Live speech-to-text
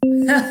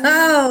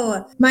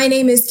Oh, my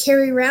name is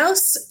Carrie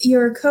Rouse,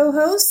 your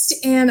co-host,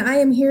 and I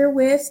am here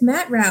with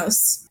Matt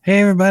Rouse. Hey,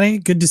 everybody.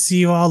 Good to see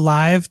you all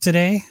live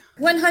today.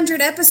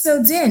 100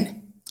 episodes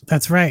in.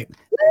 That's right.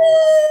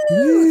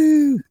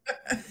 Woo! Woo!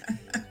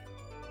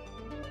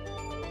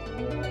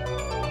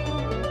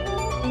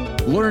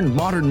 Learn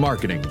modern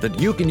marketing that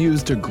you can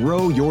use to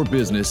grow your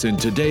business in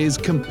today's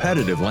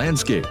competitive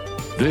landscape.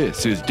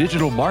 This is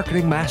Digital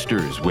Marketing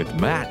Masters with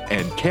Matt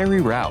and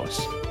Carrie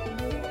Rouse.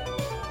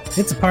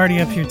 It's a party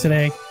up here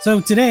today.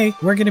 So today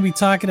we're going to be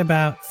talking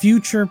about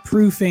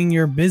future-proofing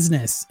your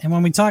business. And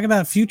when we talk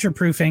about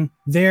future-proofing,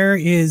 there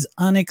is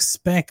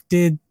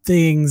unexpected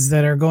things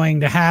that are going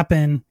to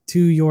happen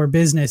to your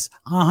business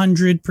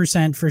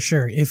 100% for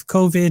sure. If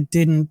COVID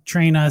didn't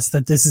train us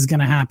that this is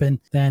going to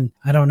happen, then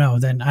I don't know.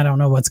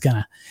 What's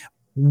gonna.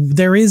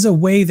 There is a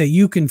way that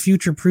you can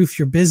future-proof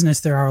your business.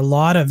 There are a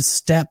lot of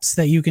steps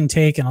that you can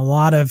take and a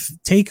lot of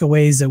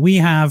takeaways that we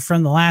have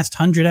from the last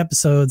 100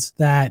 episodes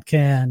that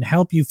can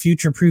help you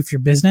future-proof your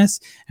business.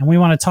 And we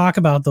want to talk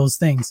about those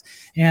things.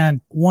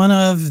 And one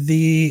of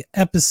the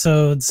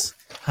episodes,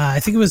 I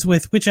think it was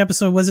with, which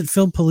episode was it?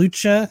 Phil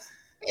Palucha?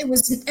 It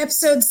was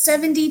episode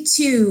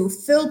 72,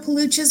 Phil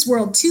Palucha's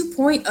World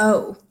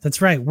 2.0.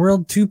 That's right,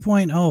 World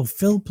 2.0.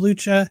 Phil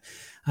Palucha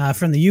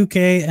from the UK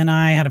and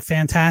I had a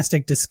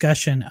fantastic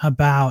discussion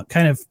about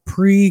kind of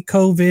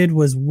pre-COVID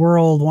was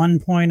World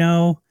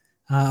 1.0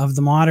 of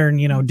the modern,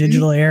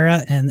 digital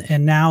era,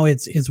 and now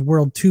it's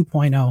World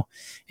 2.0,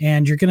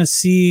 and you're going to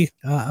see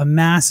a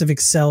massive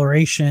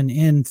acceleration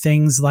in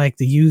things like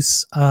the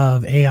use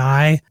of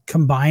AI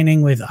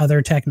combining with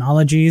other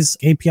technologies,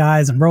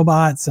 APIs and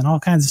robots and all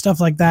kinds of stuff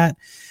like that.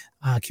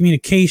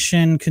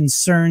 Communication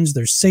concerns,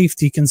 there's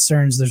safety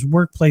concerns, there's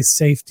workplace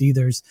safety,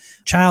 there's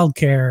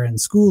childcare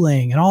and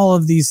schooling, and all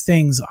of these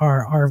things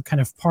are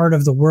kind of part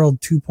of the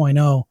World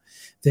 2.0.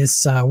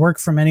 This work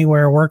from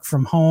anywhere, work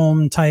from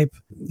home type,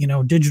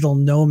 digital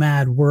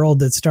nomad world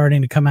that's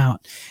starting to come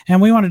out. And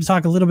we wanted to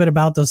talk a little bit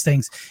about those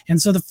things. And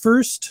so the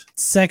first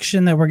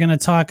section that we're going to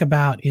talk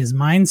about is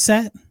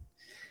mindset.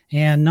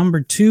 And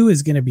number 2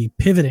 is going to be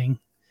pivoting.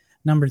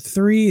 Number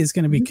 3 is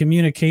going to be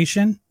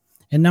communication.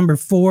 And number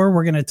 4,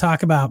 we're going to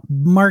talk about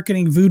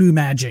marketing voodoo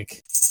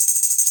magic.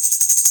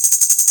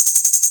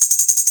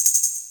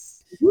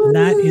 And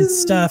that is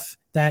stuff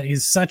that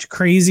is such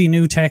crazy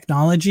new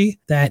technology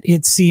that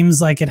it seems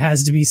like it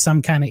has to be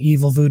some kind of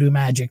evil voodoo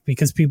magic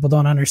because people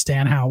don't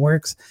understand how it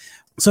works.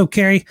 So,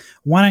 Carrie,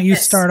 why don't you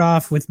start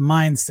off with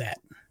mindset?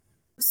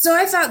 So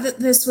I thought that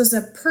this was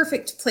a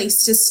perfect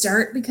place to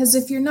start because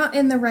if you're not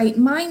in the right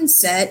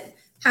mindset,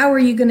 how are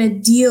you going to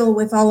deal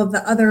with all of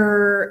the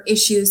other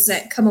issues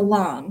that come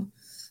along?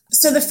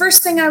 So the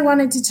first thing I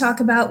wanted to talk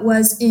about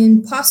was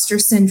imposter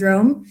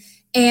syndrome,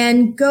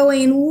 and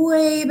going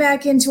way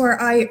back into our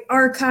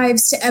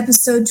archives to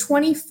episode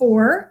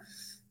 24,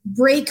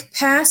 Break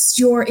Past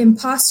Your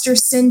Imposter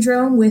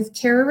Syndrome with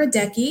Kara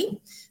Radecki.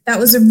 That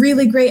was a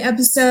really great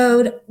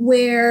episode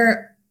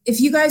where,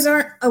 if you guys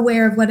aren't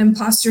aware of what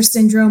imposter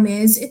syndrome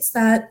is, it's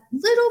that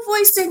little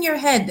voice in your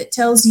head that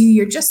tells you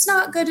you're just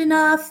not good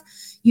enough,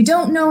 you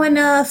don't know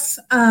enough,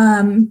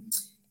 and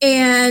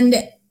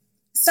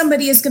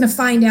somebody is going to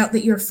find out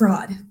that you're a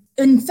fraud.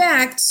 In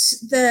fact,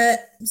 the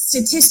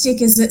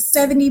statistic is that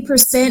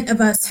 70%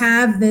 of us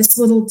have this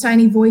little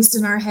tiny voice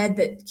in our head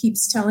that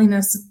keeps telling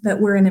us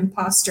that we're an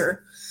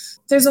imposter.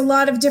 There's a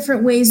lot of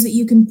different ways that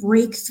you can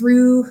break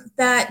through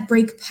that,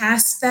 break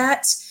past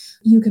that.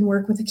 You can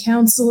work with a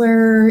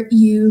counselor.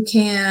 You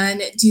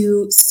can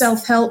do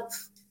self-help,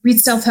 read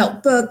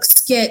self-help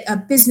books, get a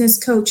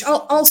business coach,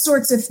 all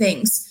sorts of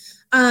things.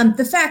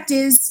 The fact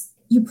is,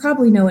 you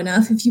probably know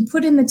enough if you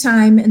put in the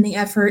time and the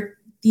effort,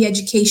 the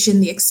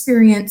education, the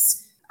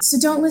experience. So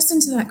don't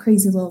listen to that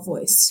crazy little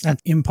voice. That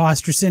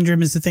imposter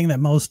syndrome is the thing that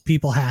most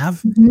people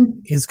have.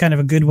 Is kind of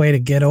a good way to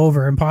get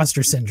over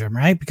imposter syndrome,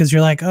 right? Because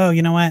you're like, oh,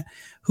 you know what?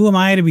 Who am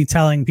I to be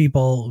telling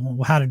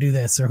people how to do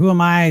this? Or who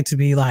am I to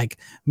be like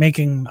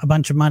making a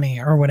bunch of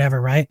money or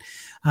whatever, right?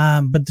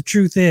 But the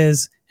truth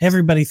is,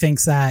 everybody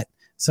thinks that.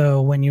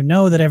 So when you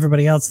know that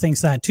everybody else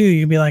thinks that too,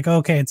 you'd be like,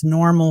 okay, it's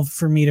normal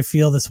for me to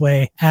feel this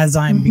way as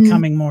I'm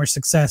becoming more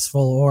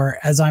successful or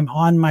as I'm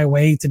on my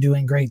way to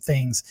doing great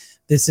things.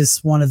 This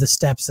is one of the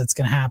steps that's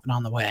going to happen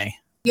on the way.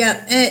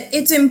 Yeah,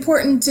 it's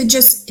important to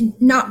just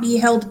not be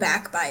held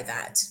back by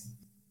that.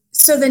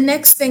 So the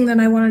next thing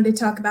that I wanted to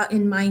talk about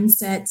in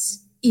mindset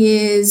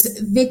is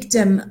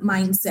victim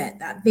mindset,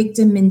 that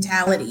victim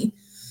mentality.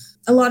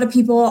 A lot of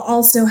people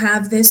also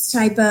have this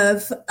type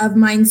of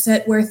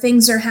mindset where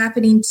things are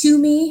happening to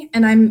me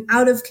and I'm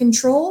out of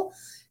control.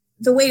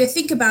 The way to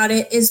think about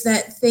it is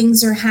that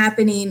things are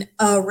happening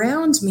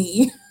around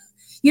me.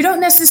 You don't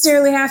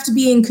necessarily have to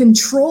be in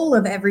control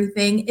of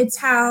everything. It's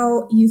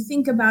how you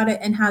think about it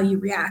and how you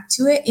react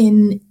to it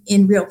in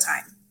real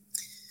time.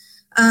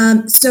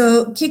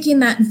 So kicking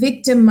that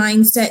victim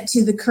mindset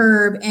to the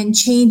curb and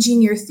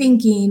changing your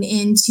thinking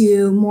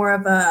into more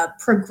of a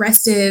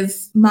progressive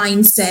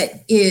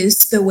mindset is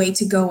the way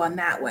to go on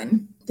that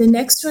one. The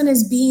next one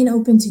is being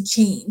open to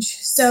change.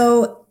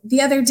 So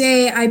the other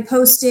day I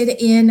posted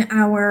in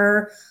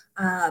our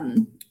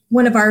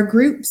one of our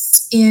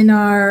groups in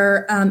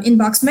our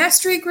Inbox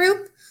Mastery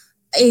group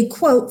a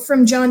quote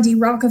from John D.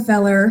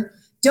 Rockefeller: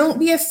 "Don't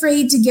be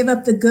afraid to give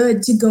up the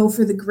good to go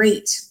for the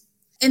great."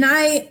 And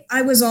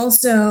I was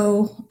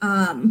also,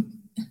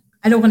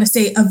 I don't want to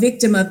say a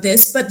victim of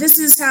this, but this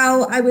is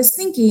how I was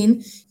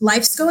thinking.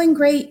 Life's going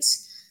great.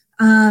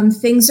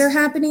 Things are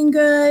happening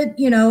good.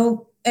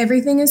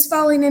 Everything is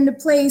falling into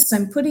place.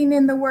 I'm putting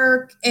in the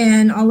work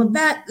and all of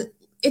that.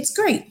 It's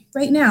great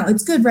right now.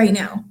 It's good right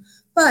now.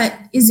 But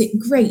is it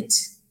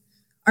great?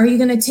 Are you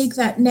going to take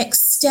that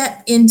next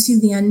step into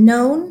the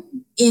unknown,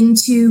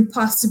 into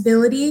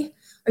possibility?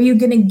 Are you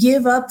going to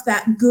give up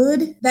that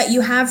good that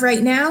you have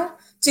right now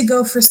to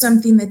go for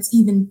something that's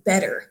even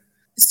better?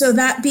 So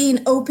that being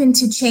open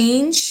to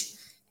change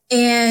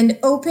and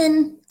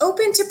open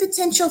to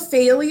potential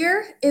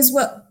failure is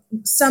what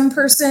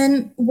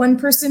one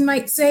person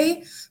might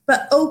say,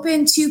 but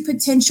open to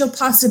potential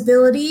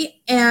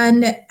possibility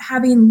and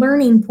having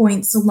learning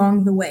points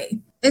along the way.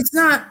 It's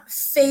not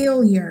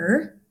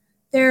failure.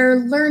 They're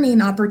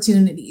learning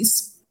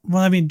opportunities.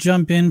 Well, let me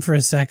jump in for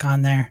a sec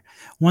on there.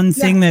 One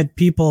thing that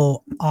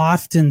people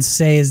often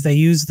say is they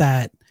use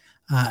that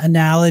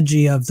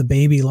analogy of the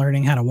baby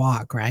learning how to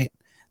walk, right?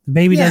 The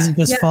baby doesn't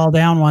just fall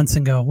down once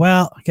and go,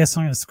 well, I guess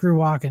I'm going to screw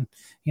walking,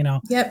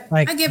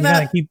 I give you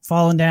gotta keep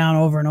falling down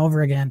over and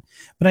over again.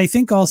 But I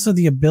think also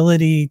the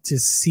ability to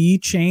see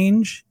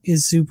change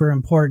is super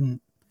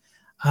important.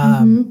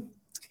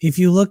 If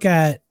you look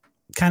at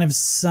kind of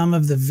some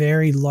of the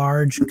very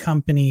large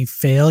company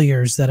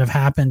failures that have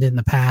happened in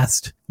the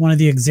past, one of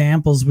the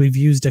examples we've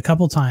used a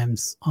couple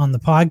times on the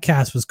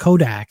podcast was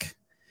Kodak,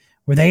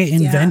 where they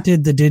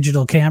invented the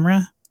digital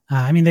camera.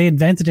 They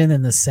invented it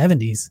in the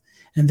 70s,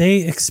 and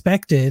they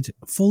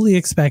fully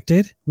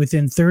expected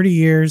within 30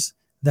 years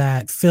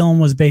that film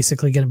was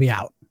basically going to be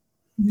out.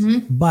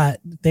 But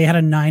they had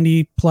a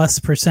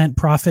 90+%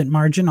 profit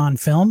margin on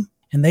film,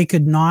 and they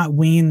could not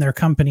wean their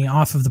company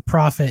off of the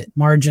profit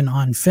margin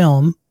on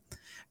film,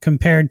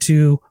 compared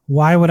to,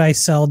 why would I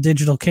sell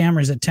digital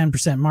cameras at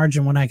 10%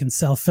 margin when I can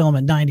sell film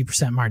at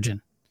 90%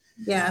 margin?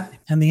 Yeah.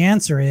 And the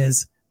answer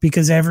is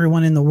because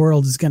everyone in the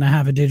world is going to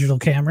have a digital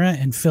camera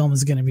and film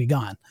is going to be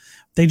gone.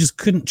 They just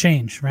couldn't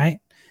change, right?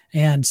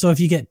 And so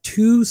if you get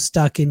too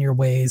stuck in your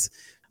ways,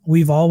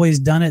 we've always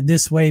done it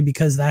this way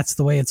because that's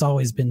the way it's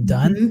always been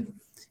done,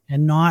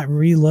 and not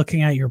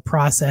re-looking at your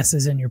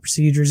processes and your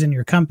procedures in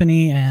your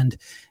company and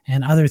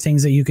other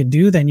things that you could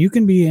do, then you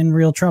can be in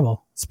real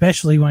trouble,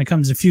 especially when it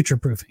comes to future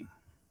proofing.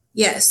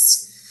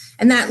 Yes.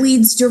 And that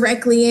leads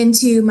directly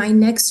into my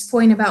next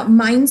point about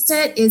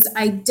mindset, is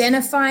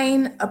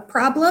identifying a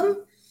problem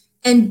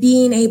and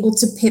being able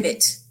to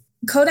pivot.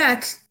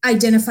 Kodak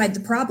identified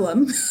the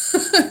problem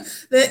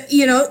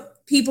that,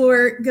 people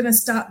were going to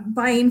stop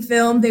buying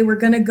film. They were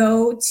going to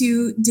go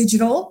to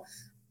digital,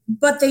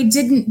 but they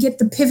didn't get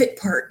the pivot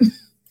part.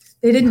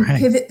 They didn't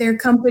pivot their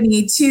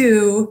company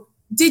to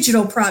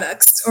digital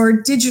products or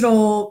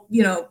digital,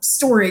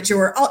 storage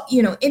or,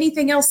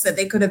 anything else that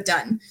they could have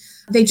done.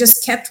 They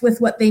just kept with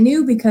what they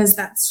knew because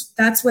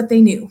that's what they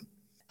knew.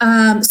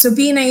 So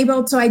being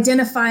able to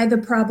identify the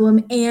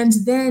problem and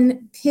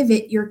then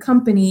pivot your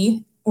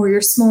company or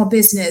your small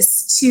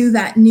business to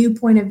that new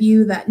point of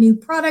view, that new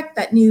product,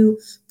 that new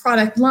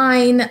product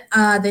line,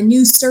 the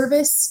new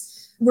service.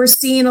 We're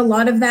seeing a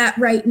lot of that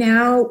right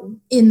now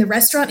in the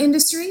restaurant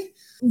industry.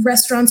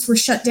 Restaurants were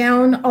shut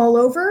down all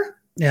over.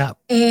 Yeah.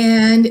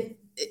 And,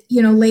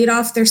 laid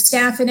off their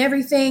staff and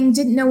everything,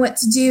 didn't know what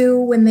to do.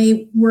 When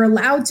they were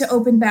allowed to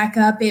open back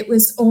up, it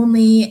was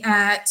only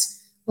at,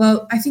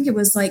 I think it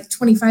was like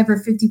 25 or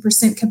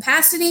 50%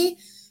 capacity.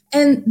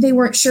 And they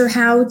weren't sure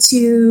how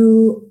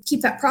to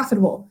keep that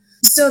profitable.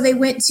 So they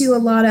went to a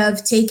lot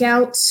of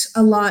takeout,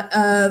 a lot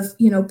of,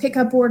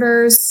 pickup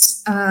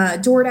orders,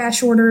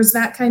 DoorDash orders,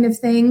 that kind of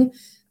thing.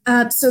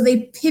 So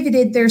they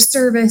pivoted their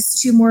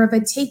service to more of a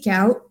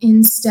takeout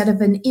instead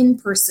of an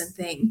in-person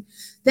thing.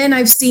 Then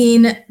I've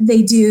seen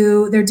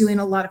they're doing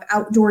a lot of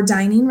outdoor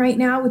dining right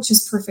now, which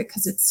is perfect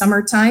because it's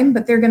summertime,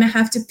 but they're going to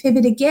have to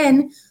pivot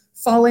again.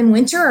 Fall and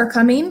winter are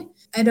coming.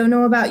 I don't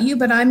know about you,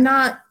 but I'm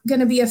not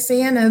going to be a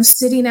fan of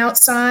sitting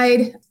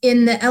outside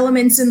in the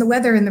elements, in the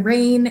weather, in the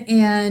rain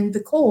and the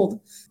cold.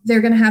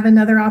 They're going to have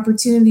another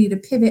opportunity to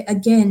pivot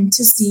again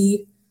to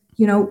see,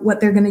 what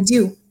they're going to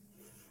do.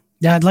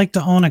 Yeah, I'd like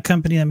to own a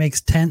company that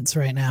makes tents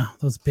right now.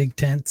 Those big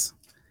tents.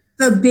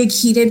 The big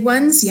heated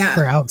ones, yeah.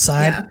 For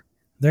outside. Yeah.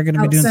 They're going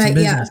to be doing some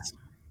business. Yeah.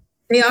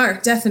 They are,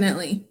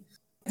 definitely.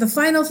 The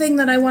final thing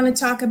that I want to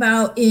talk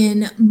about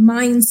in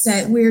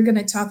mindset, we're going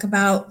to talk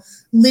about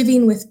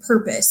living with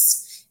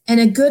purpose. And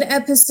a good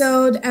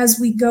episode as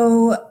we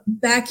go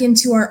back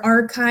into our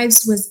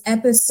archives was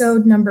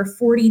episode number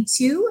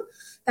 42.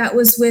 That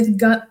was with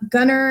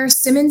Gunnar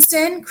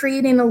Simonson,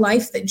 Creating a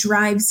Life That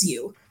Drives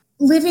You.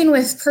 Living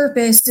with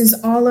purpose is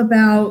all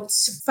about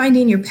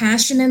finding your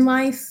passion in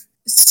life,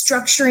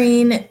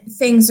 structuring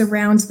things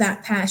around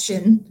that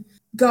passion.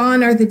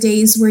 Gone are the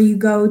days where you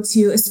go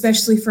to,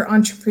 especially for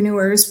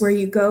entrepreneurs, where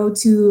you go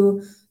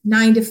to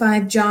 9 to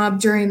 5 job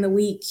during the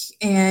week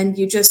and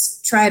you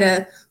just try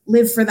to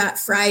live for that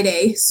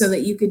Friday so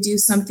that you could do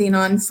something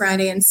on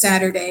Friday and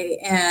Saturday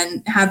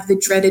and have the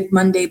dreaded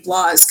Monday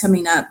blahs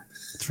coming up.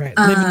 That's right.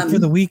 Living for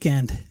the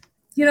weekend.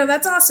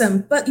 That's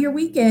awesome. But your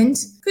weekend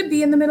could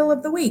be in the middle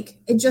of the week.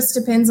 It just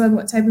depends on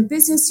what type of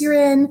business you're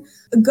in.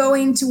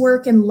 Going to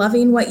work and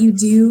loving what you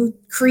do,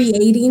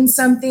 creating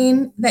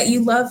something that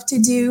you love to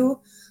do.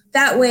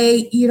 That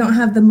way you don't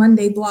have the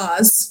Monday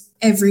blahs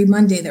every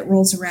Monday that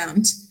rolls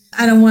around.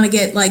 I don't want to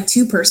get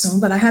too personal,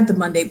 but I had the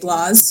Monday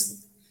blahs.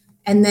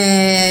 And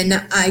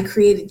then I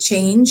created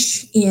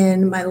change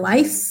in my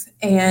life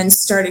and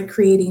started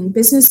creating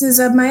businesses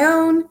of my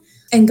own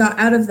and got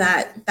out of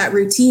that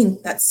routine,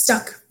 that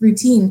stuck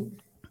routine,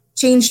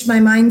 changed my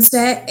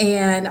mindset,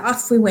 and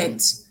off we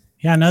went.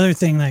 Yeah, another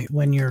thing, that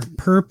when your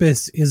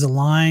purpose is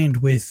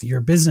aligned with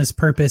your business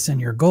purpose and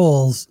your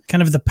goals,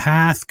 kind of the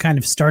path kind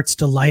of starts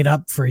to light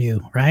up for you,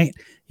 right?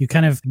 You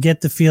kind of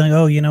get the feeling,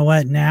 oh, you know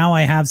what? Now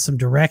I have some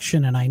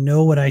direction and I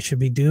know what I should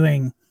be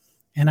doing.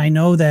 And I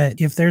know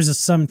that if there's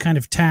some kind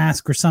of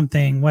task or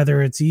something,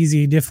 whether it's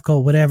easy,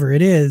 difficult, whatever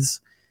it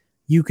is,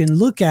 you can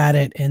look at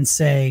it and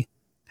say,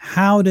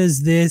 how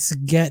does this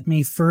get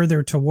me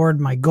further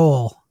toward my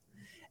goal?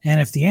 And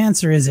if the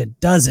answer is it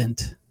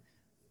doesn't,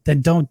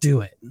 then don't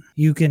do it.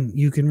 You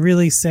can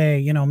really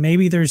say,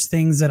 maybe there's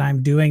things that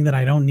I'm doing that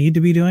I don't need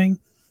to be doing.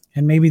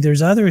 And maybe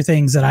there's other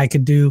things that I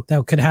could do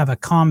that could have a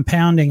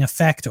compounding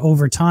effect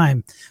over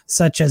time,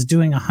 such as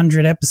doing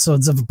 100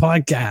 episodes of a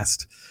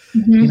podcast.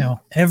 Mm-hmm.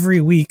 Every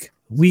week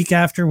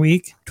after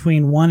week,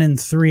 between 1 and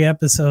 3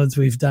 episodes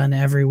we've done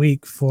every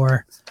week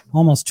for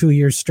almost 2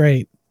 years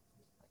straight.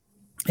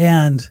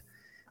 And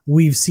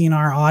we've seen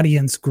our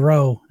audience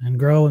grow and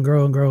grow and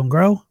grow and grow and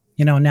grow.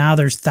 Now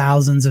there's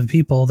thousands of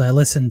people that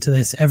listen to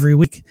this every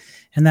week.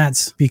 And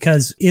that's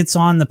because it's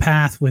on the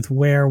path with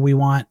where we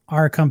want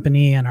our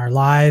company and our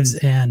lives.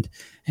 And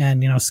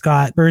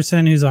Scott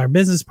Burson, who's our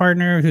business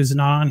partner, who's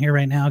not on here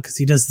right now because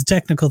he does the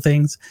technical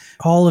things.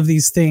 All of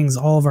these things,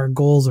 all of our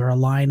goals are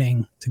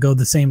aligning to go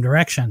the same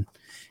direction.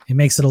 It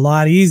makes it a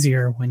lot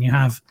easier when you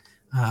have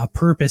a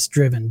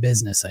purpose-driven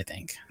business, I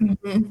think.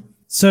 Mm-hmm.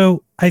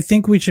 So I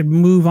think we should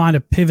move on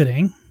to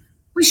pivoting.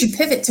 We should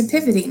pivot to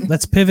pivoting.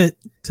 Let's pivot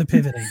to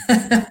pivoting.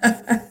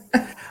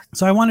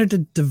 So I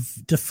wanted to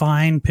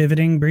define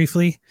pivoting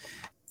briefly.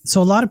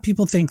 So a lot of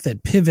people think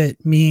that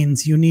pivot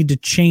means you need to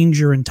change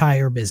your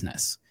entire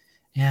business.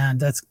 And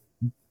that's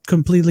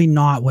completely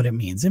not what it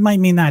means. It might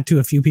mean that to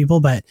a few people,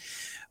 but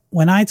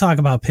when I talk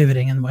about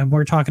pivoting, and when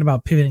we're talking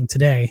about pivoting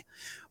today,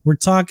 we're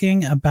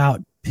talking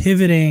about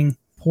pivoting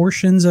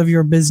portions of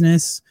your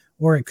business,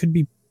 or it could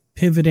be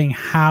pivoting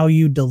how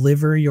you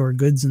deliver your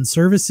goods and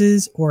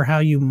services or how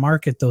you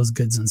market those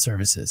goods and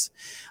services.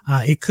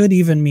 It could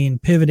even mean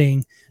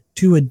pivoting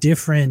to a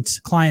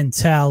different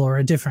clientele or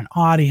a different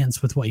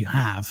audience with what you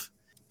have.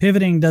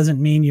 Pivoting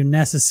doesn't mean you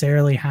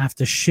necessarily have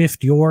to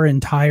shift your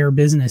entire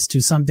business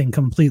to something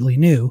completely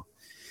new.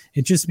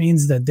 It just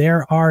means that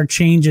there are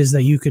changes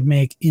that you could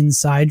make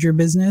inside your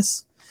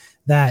business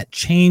that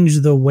change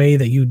the way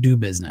that you do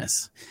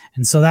business.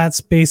 And so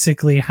that's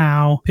basically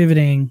how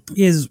pivoting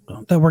is,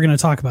 that we're going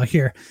to talk about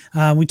here.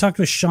 We talked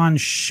with Sean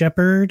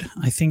Shepard.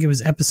 I think it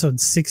was episode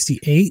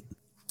 68.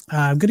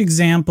 A good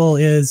example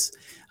is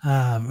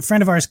a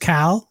friend of ours,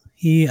 Cal.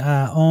 He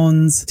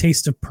owns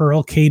Taste of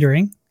Pearl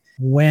Catering.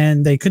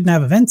 When they couldn't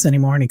have events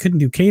anymore and he couldn't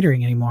do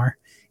catering anymore,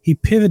 he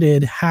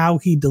pivoted how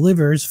he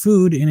delivers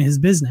food in his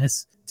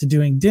business to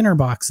doing dinner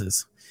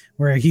boxes,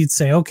 where he'd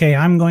say, okay,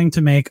 I'm going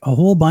to make a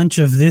whole bunch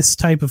of this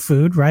type of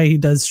food, right? He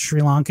does Sri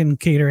Lankan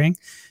catering.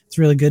 It's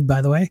really good,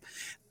 by the way.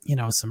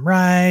 Some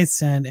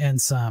rice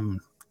and some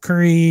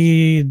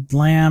curried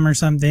lamb or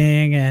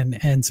something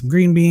and some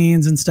green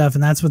beans and stuff.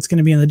 And that's what's going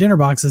to be in the dinner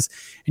boxes.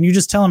 And you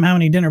just tell him how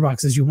many dinner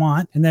boxes you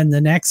want. And then the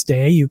next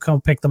day you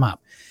go pick them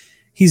up.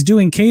 He's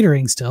doing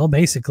catering still,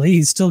 basically.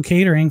 He's still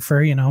catering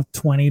for,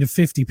 20 to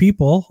 50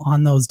 people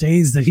on those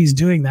days that he's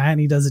doing that. And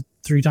he does it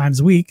 3 times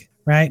a week.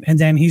 Right. And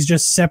then he's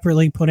just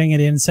separately putting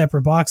it in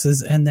separate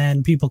boxes. And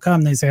then people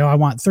come, they say, oh, I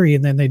want 3.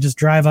 And then they just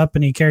drive up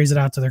and he carries it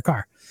out to their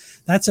car.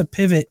 That's a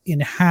pivot in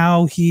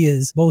how he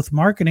is both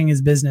marketing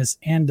his business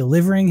and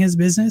delivering his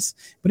business,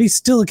 but he's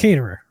still a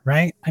caterer,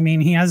 right? I mean,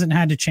 he hasn't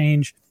had to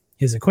change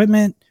his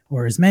equipment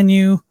or his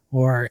menu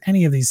or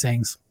any of these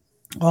things.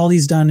 All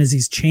he's done is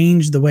he's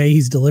changed the way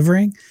he's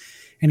delivering,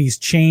 and he's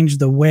changed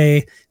the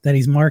way that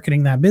he's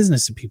marketing that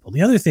business to people.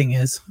 The other thing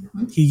is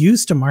he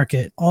used to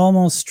market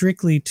almost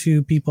strictly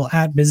to people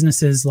at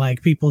businesses,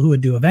 like people who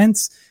would do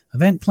events,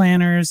 event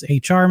planners,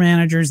 HR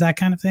managers, that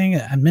kind of thing,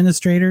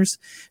 administrators.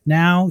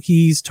 Now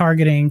he's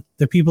targeting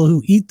the people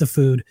who eat the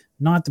food,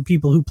 not the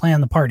people who plan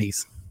the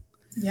parties.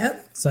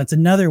 Yep. So that's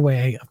another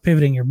way of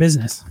pivoting your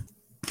business.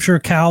 I'm sure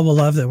Cal will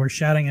love that we're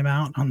shouting him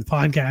out on the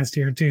podcast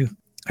here too.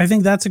 I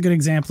think that's a good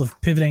example of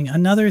pivoting.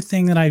 Another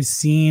thing that I've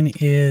seen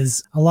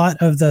is a lot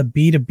of the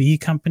B2B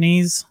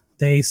companies,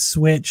 they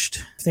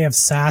switched, they have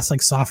SaaS,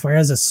 like software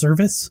as a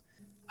service.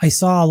 I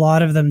saw a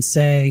lot of them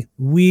say,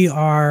 we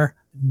are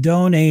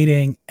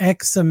donating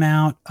X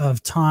amount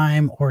of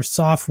time or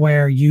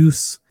software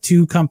use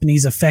to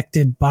companies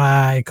affected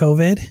by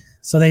COVID.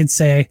 So they'd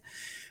say,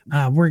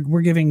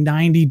 we're giving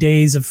 90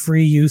 days of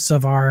free use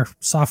of our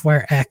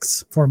software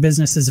X for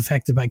businesses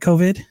affected by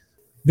COVID.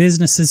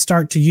 Businesses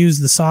start to use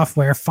the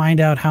software,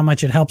 find out how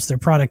much it helps their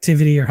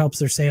productivity or helps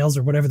their sales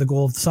or whatever the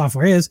goal of the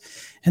software is,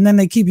 and then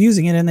they keep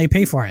using it and they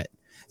pay for it.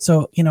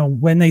 So,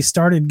 when they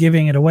started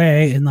giving it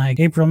away in like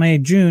April, May,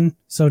 June,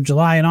 so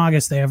July and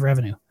August, they have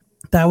revenue.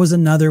 That was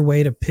another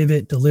way to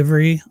pivot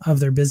delivery of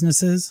their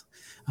businesses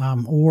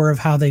or of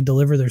how they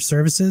deliver their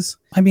services.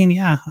 I mean,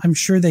 yeah, I'm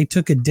sure they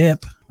took a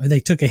dip or they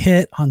took a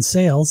hit on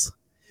sales,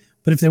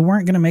 but if they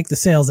weren't going to make the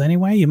sales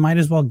anyway, you might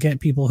as well get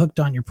people hooked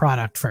on your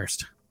product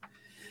first.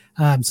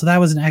 So that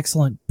was an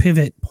excellent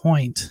pivot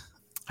point.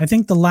 I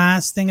think the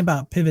last thing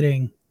about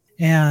pivoting,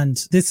 and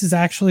this is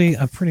actually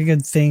a pretty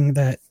good thing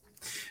that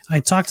I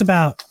talked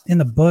about in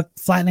the book,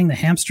 Flattening the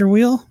Hamster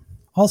Wheel.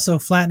 Also,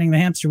 Flattening the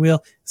Hamster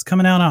Wheel is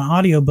coming out on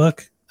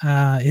audiobook.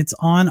 It's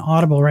on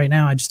Audible right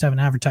now. I just haven't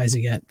advertised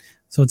it yet.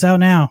 So it's out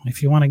now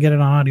if you want to get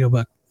it on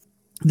audiobook.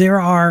 There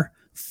are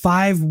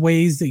 5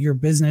 ways that your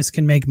business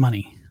can make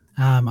money.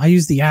 I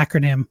use the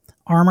acronym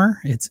ARMOR.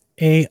 It's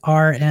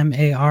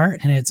ARMAR,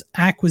 and it's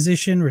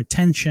acquisition,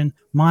 retention,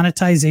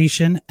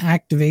 monetization,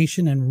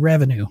 activation, and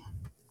revenue.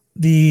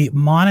 The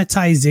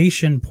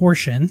monetization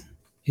portion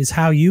is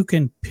how you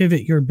can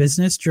pivot your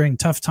business during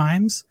tough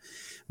times.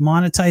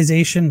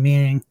 Monetization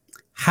meaning,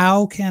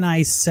 how can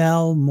I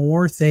sell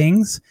more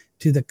things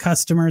to the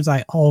customers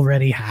I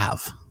already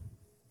have?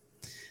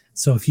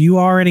 So if you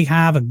already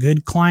have a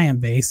good client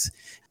base,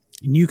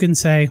 and you can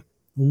say,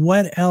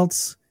 what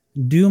else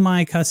do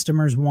my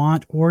customers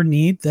want or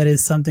need that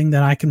is something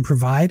that I can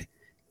provide,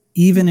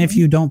 even if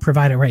you don't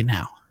provide it right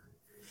now?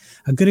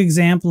 A good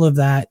example of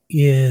that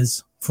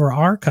is for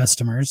our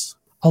customers.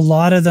 A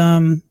lot of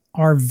them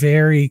are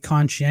very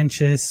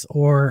conscientious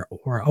or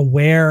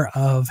aware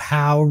of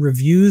how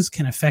reviews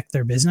can affect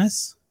their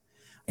business.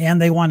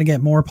 And they want to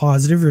get more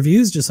positive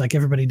reviews, just like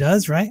everybody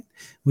does, right?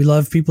 We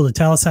love people to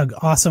tell us how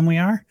awesome we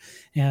are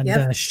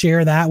and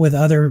share that with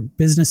other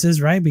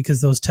businesses, right?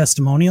 Because those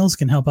testimonials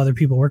can help other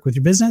people work with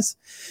your business.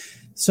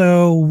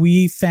 So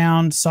we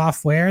found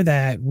software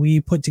that we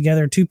put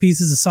together, 2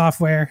 pieces of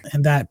software,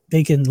 and that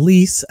they can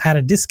lease at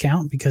a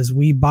discount because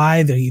we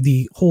buy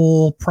the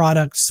whole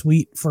product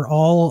suite for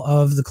all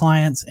of the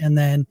clients, and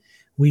then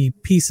we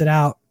piece it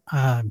out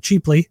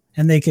cheaply,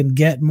 and they can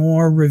get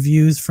more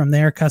reviews from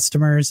their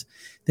customers.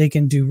 They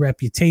can do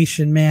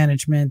reputation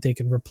management. They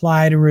can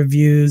reply to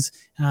reviews,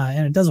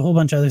 and it does a whole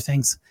bunch of other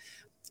things.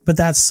 But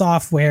that's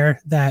software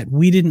that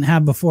we didn't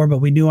have before, but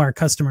we knew our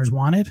customers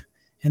wanted.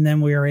 And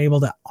then we are able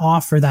to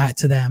offer that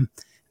to them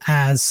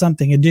as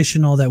something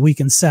additional that we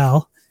can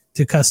sell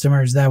to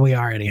customers that we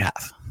already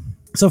have.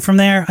 So from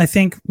there, I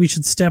think we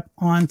should step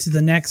on to the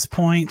next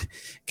point.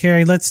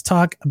 Carrie, let's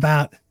talk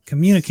about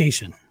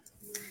communication.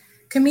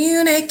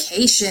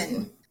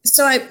 Communication.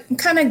 So I'm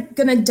kind of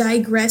going to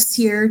digress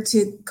here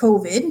to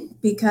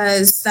COVID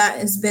because that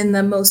has been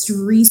the most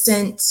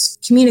recent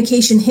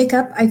communication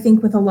hiccup, I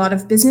think, with a lot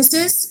of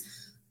businesses.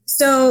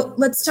 So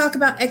let's talk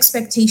about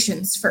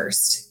expectations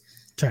first.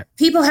 Sure.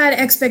 People had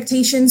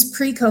expectations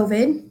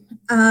pre-COVID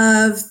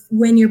of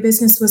when your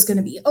business was going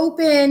to be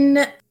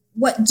open,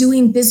 what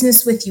doing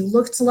business with you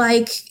looked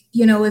like,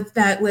 if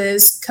that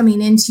was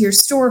coming into your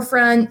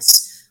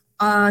storefront,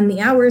 on the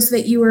hours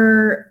that you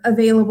were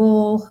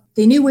available.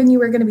 They knew when you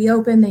were going to be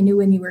open. They knew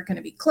when you were going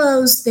to be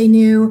closed. They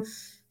knew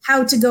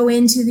how to go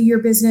into your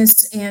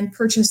business and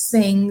purchase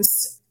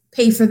things,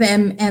 pay for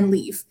them, and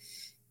leave.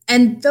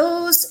 And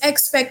those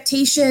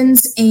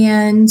expectations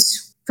and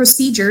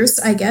procedures,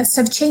 I guess,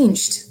 have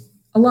changed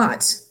a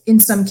lot in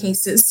some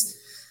cases.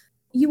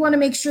 You want to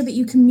make sure that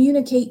you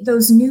communicate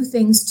those new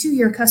things to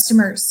your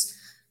customers.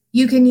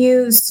 You can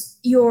use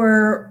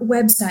your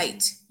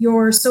website,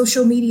 your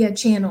social media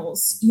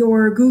channels,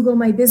 your Google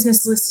My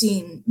Business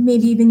listing,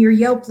 maybe even your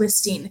Yelp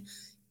listing.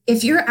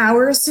 If your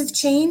hours have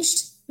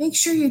changed, make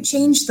sure you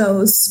change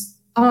those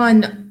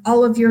on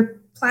all of your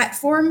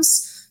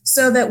platforms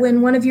so that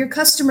when one of your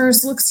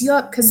customers looks you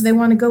up because they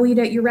want to go eat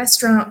at your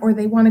restaurant or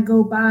they want to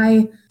go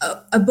buy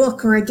a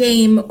book or a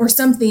game or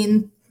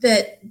something,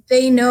 that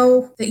they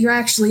know that you're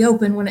actually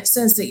open when it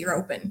says that you're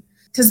open.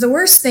 Because the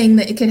worst thing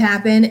that could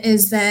happen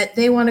is that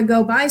they want to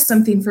go buy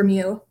something from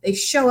you. They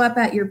show up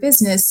at your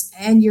business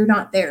and you're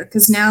not there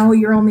because now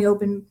you're only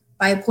open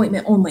by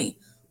appointment only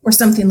or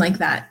something like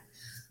that.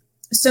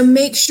 So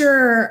make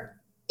sure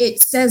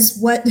it says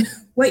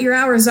what your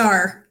hours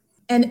are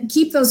and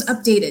keep those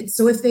updated.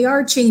 So if they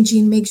are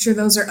changing, make sure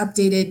those are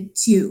updated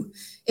too.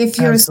 If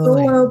you're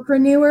Absolutely. A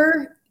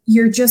solopreneur,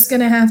 you're just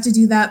going to have to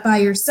do that by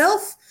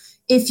yourself.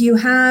 If you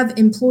have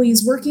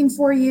employees working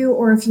for you,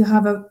 or if you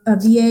have a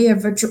VA,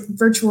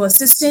 virtual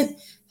assistant,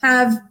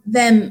 have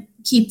them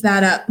keep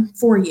that up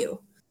for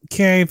you.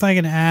 Carrie, if I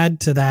can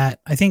add to that,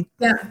 I think,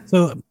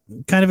 so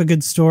kind of a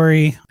good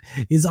story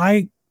is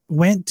I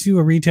went to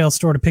a retail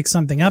store to pick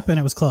something up and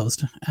it was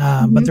closed,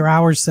 but their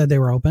hours said they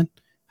were open.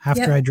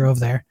 after I drove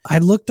there. I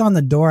looked on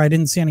the door. I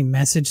didn't see any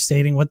message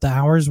stating what the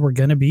hours were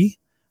going to be,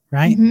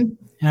 right? And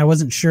I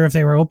wasn't sure if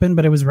they were open,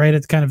 but it was right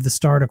at kind of the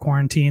start of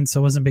quarantine, so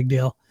it wasn't a big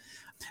deal.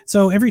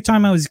 So every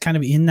time I was kind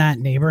of in that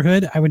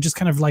neighborhood, I would just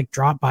kind of like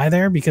drop by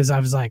there because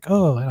I was like,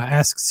 oh, and I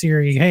ask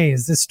Siri, hey,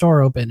 is this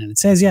store open? And it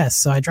says yes.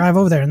 So I drive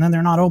over there and then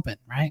they're not open,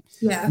 right?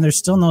 Yeah. And there's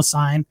still no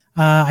sign.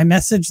 I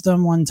messaged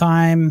them one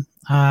time,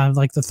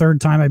 like the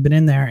third time I've been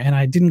in there, and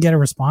I didn't get a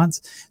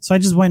response. So I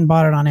just went and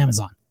bought it on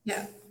Amazon.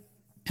 Yeah.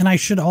 And I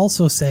should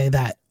also say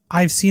that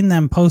I've seen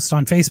them post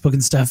on Facebook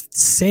and stuff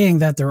saying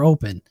that they're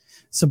open.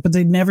 So, but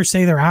they never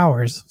say their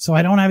hours. So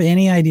I don't have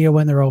any idea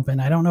when they're open.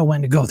 I don't know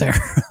when to go there.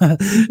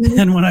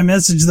 And when I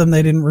messaged them,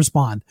 they didn't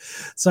respond.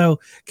 So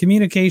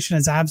communication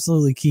is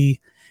absolutely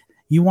key.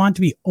 You want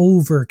to be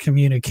over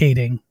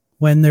communicating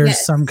when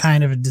there's some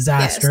kind of a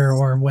disaster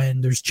or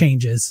when there's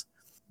changes.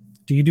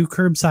 Do you do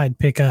curbside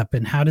pickup,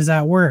 and how does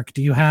that work?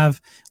 Do you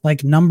have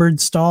like numbered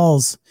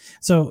stalls?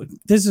 So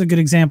this is a good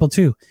example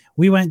too.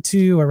 We went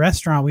to a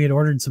restaurant we had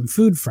ordered some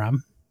food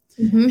from.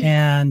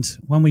 And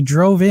when we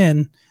drove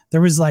in, there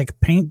was like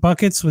paint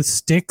buckets with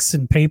sticks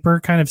and paper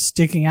kind of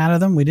sticking out of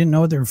them. We didn't know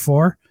what they were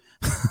for.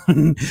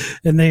 And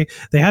they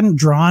hadn't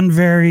drawn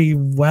very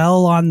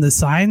well on the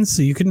signs,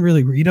 so you couldn't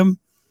really read them.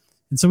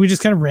 And so we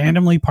just kind of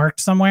randomly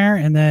parked somewhere.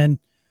 And then,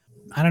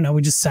 I don't know,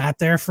 we just sat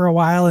there for a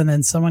while. And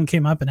then someone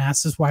came up and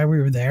asked us why we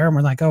were there. And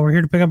we're like, oh, we're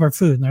here to pick up our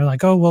food. And they're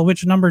like, oh, well,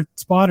 which number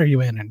spot are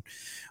you in? And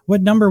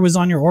what number was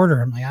on your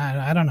order? I'm like,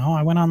 I don't know.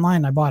 I went online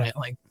and I bought it.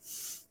 Like,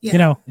 you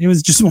know, it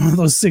was just one of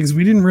those things.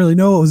 We didn't really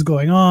know what was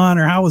going on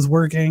or how it was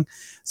working.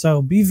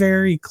 So be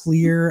very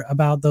clear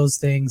about those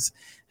things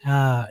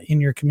in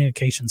your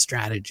communication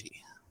strategy.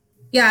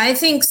 Yeah, I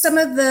think some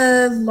of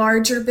the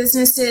larger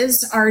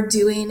businesses are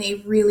doing a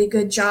really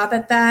good job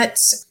at that.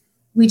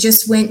 We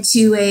just went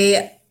to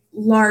a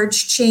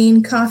large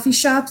chain coffee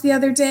shop the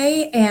other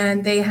day,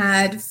 and they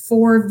had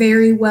 4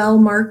 very well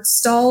marked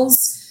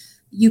stalls.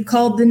 You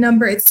called the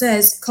number, it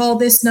says, call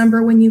this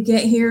number when you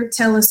get here,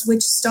 tell us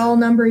which stall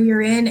number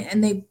you're in,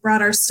 and they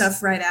brought our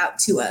stuff right out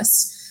to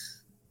us.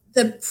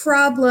 The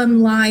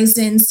problem lies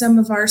in some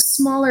of our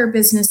smaller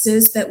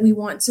businesses that we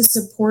want to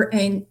support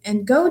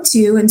and go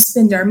to and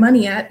spend our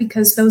money at,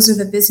 because those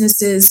are the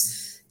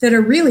businesses that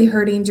are really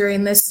hurting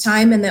during this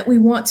time and that we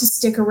want to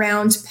stick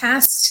around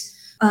past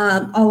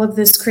all of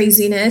this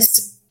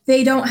craziness.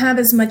 They don't have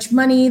as much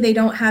money, they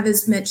don't have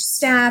as much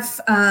staff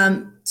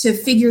to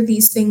figure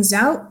these things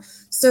out.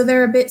 So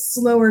they're a bit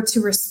slower to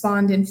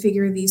respond and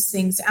figure these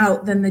things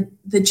out than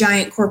the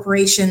giant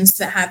corporations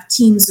that have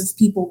teams of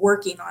people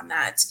working on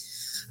that.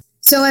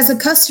 So as a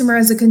customer,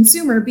 as a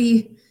consumer,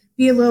 be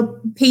a little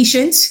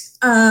patient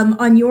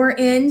on your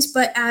end,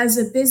 but as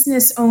a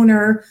business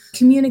owner,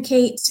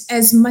 communicate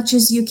as much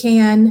as you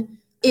can.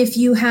 If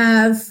you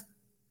have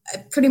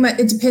pretty much,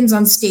 it depends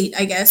on state,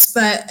 I guess,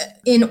 but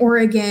in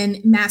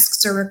Oregon,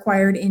 masks are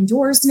required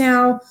indoors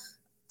now.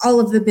 All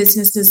of the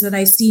businesses that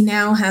I see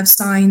now have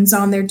signs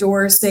on their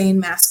doors saying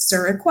masks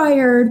are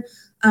required.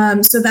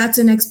 So that's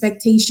an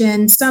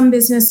expectation. Some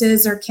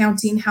businesses are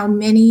counting how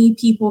many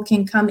people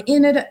can come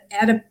in at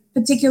a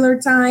particular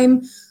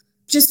time.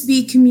 Just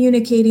be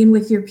communicating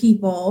with your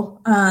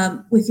people,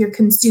 with your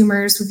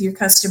consumers, with your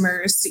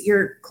customers,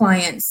 your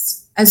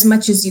clients, as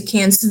much as you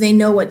can, so they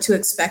know what to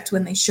expect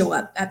when they show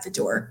up at the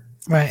door.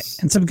 Right.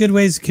 And some good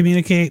ways to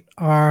communicate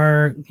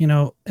are,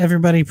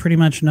 everybody pretty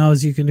much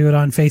knows you can do it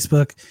on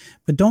Facebook,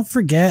 but don't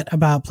forget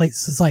about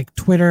places like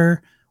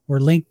Twitter or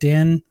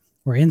LinkedIn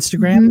or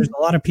Instagram. There's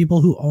a lot of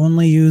people who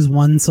only use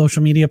one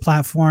social media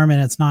platform,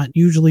 and it's not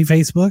usually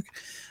Facebook.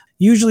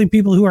 Usually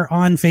people who are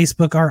on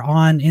Facebook are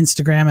on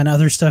Instagram and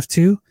other stuff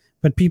too,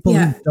 but people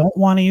who don't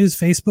want to use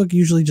Facebook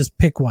usually just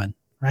pick one,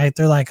 right?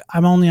 They're like,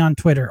 I'm only on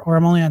Twitter, or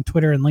I'm only on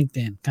Twitter and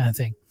LinkedIn kind of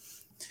thing.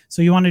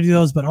 So you want to do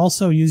those, but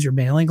also use your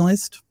mailing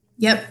list.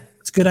 Yep.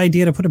 It's a good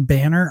idea to put a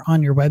banner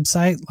on your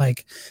website,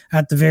 like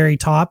at the very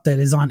top, that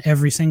is on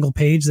every single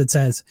page that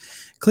says,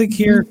 click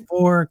here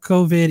for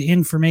COVID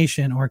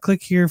information, or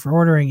click here for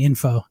ordering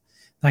info,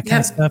 that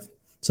kind of stuff.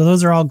 So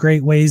those are all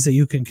great ways that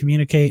you can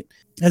communicate,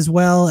 as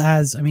well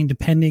as,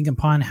 depending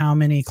upon how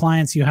many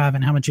clients you have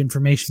and how much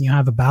information you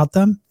have about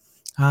them,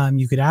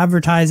 you could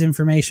advertise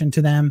information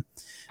to them.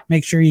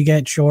 Make sure you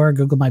get your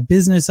Google My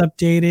Business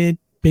updated.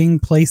 Bing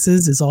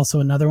Places is also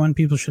another one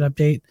people should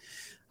update.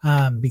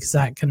 Because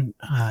that can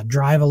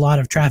drive a lot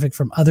of traffic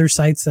from other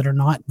sites that are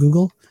not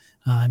Google.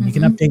 You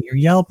can update your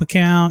Yelp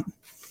account.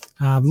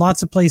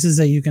 Lots of places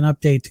that you can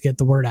update to get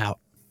the word out.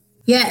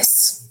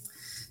 Yes.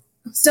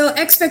 So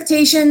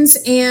expectations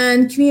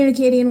and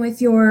communicating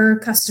with your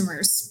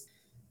customers.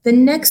 The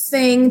next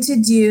thing to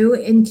do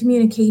in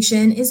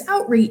communication is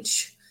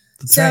outreach.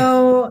 That's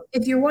right.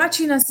 If you're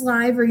watching us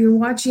live or you're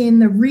watching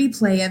the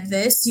replay of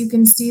this, you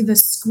can see the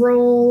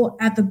scroll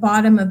at the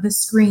bottom of the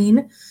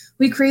screen.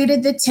 We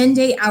created the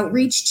 10-day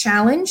outreach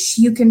challenge.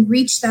 You can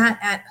reach that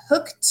at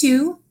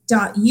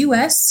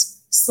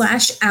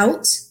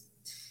hook2.us/out.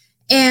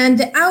 And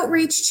the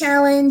outreach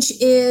challenge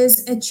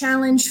is a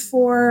challenge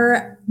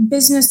for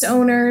business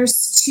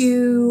owners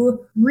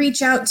to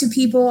reach out to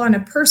people on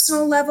a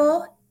personal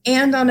level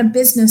and on a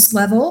business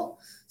level,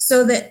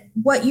 so that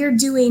what you're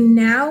doing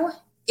now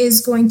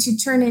is going to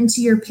turn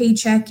into your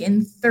paycheck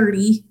in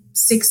 30,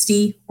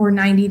 60, or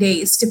 90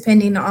 days,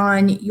 depending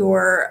on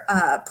your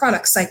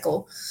product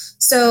cycle.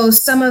 So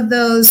some of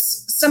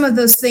those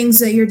things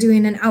that you're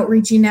doing and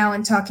outreaching now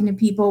and talking to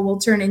people will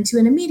turn into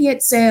an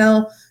immediate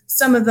sale.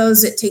 Some of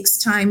those, it takes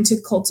time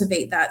to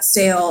cultivate that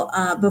sale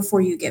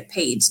before you get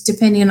paid,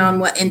 depending on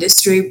what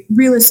industry.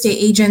 Real estate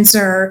agents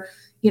are,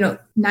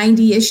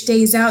 90-ish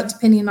days out,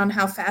 depending on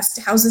how fast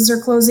houses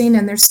are closing,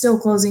 and they're still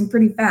closing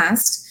pretty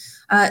fast,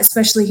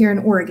 especially here in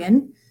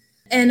Oregon.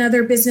 And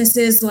other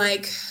businesses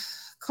like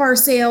car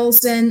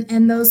sales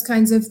and those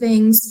kinds of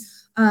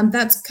things,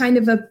 that's kind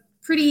of a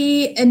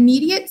pretty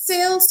immediate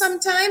sale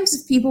sometimes.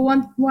 If people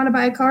want to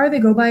buy a car, they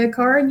go buy a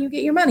car and you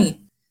get your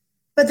money.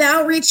 But the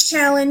outreach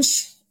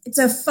challenge, it's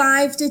a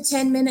 5 to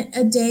 10 minute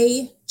a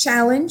day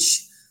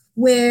challenge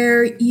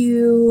where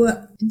you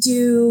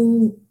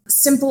do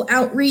simple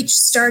outreach,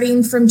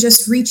 starting from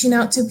just reaching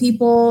out to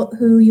people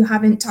who you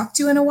haven't talked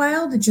to in a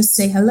while to just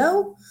say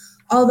hello,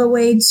 all the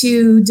way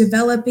to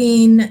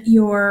developing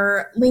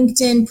your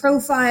LinkedIn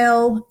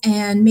profile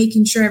and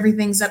making sure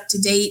everything's up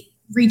to date,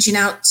 reaching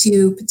out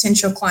to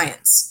potential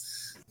clients.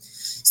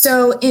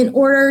 So in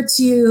order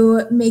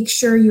to make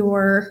sure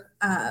your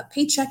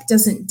paycheck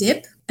doesn't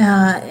dip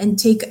and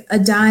take a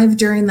dive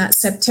during that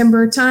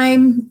September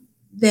time,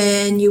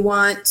 then you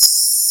want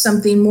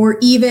something more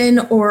even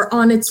or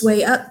on its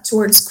way up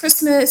towards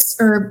Christmas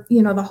or,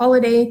 the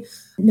holiday,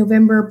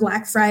 November,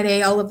 Black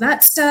Friday, all of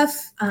that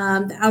stuff.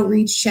 The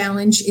outreach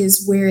challenge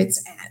is where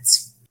it's at.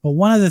 Well,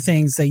 one of the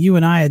things that you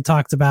and I had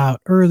talked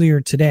about earlier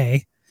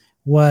today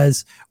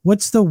was,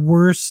 what's the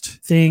worst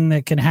thing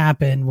that can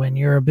happen when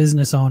you're a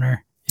business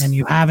owner and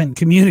you haven't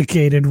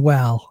communicated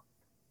well?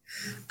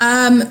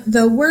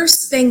 The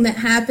worst thing that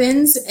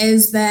happens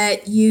is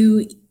that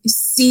you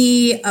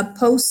see a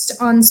post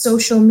on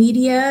social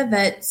media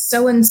that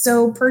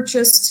so-and-so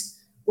purchased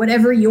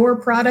whatever your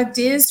product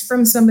is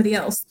from somebody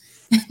else.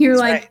 And you're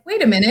That's like, right.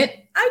 Wait a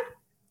minute,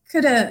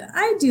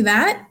 I do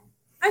that.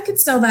 I could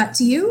sell that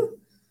to you.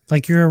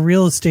 Like you're a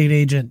real estate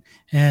agent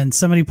and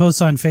somebody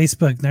posts on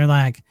Facebook and they're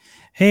like,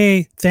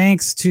 hey,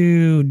 thanks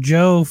to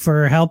Joe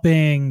for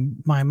helping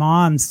my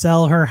mom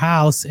sell her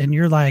house. And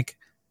you're like,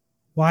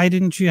 why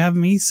didn't you have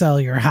me sell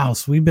your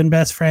house? We've been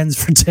best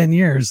friends for 10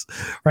 years,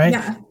 right?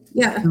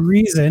 Yeah. The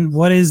reason,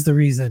 what is the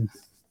reason?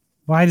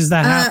 Why does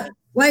that happen?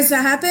 Why does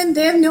that happen?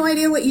 They have no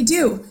idea what you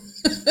do.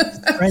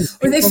 Right.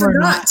 Or they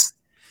forgot.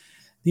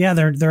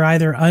 They're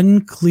either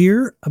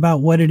unclear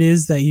about what it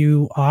is that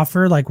you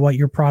offer, like what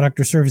your product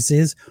or service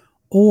is,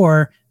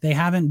 or they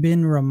haven't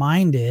been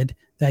reminded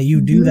that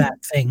you do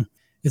that thing.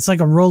 It's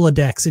like a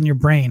Rolodex in your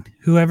brain.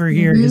 Whoever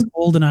here is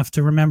old enough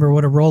to remember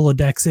what a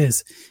Rolodex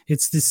is.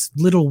 It's this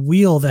little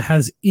wheel that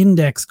has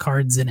index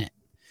cards in it.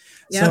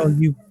 Yep. So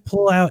you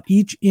pull out,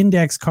 each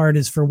index card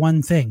is for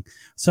one thing.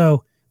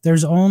 So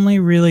there's only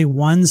really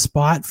one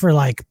spot for,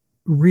 like,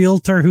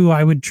 realtor who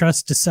I would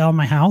trust to sell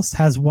my house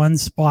has one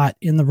spot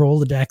in the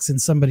Rolodex in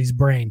somebody's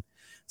brain.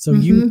 So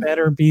you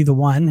better be the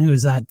one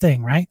who's that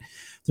thing, right?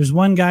 There's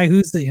one guy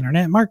who's the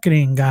internet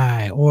marketing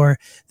guy, or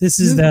this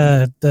is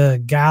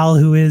the gal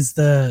who is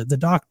the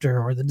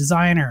doctor or the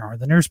designer or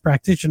the nurse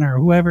practitioner or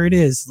whoever it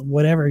is,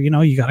 whatever,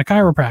 you got a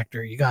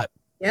chiropractor, you got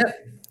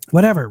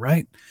whatever,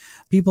 right?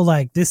 People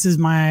like, this is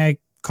my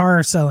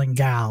car selling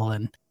gal.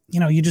 And,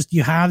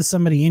 you have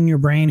somebody in your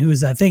brain who is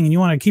that thing, and you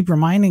want to keep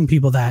reminding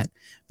people that,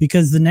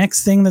 because the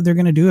next thing that they're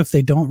going to do, if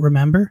they don't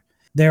remember,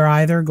 they're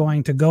either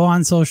going to go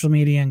on social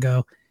media and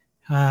go,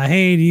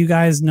 hey, do you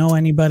guys know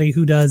anybody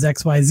who does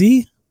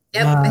XYZ?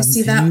 Yep, I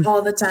see that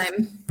all the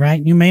time.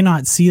 Right. You may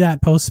not see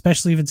that post,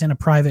 especially if it's in a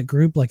private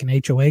group, like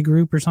an HOA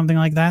group or something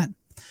like that.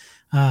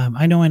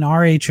 I know in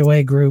our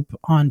HOA group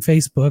on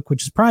Facebook,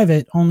 which is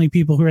private, only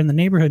people who are in the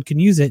neighborhood can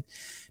use it.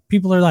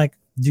 People are like,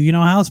 do you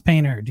know a house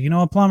painter? Do you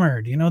know a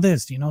plumber? Do you know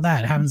this? Do you know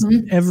that? It happens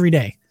every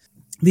day.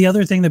 The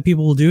other thing that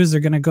people will do is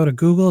they're going to go to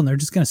Google and they're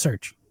just going to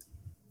search.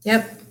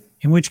 Yep.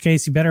 In which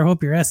case, you better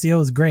hope your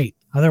SEO is great.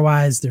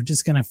 Otherwise, they're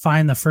just going to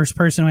find the first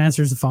person who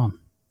answers the phone.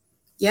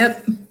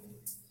 Yep.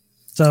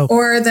 So,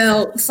 or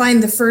they'll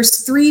find the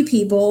first 3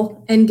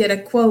 people and get a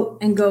quote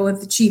and go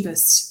with the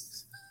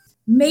cheapest.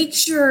 Make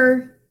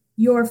sure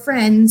your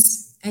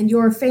friends and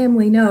your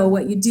family know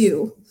what you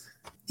do.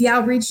 The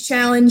outreach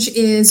challenge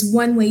is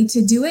one way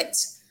to do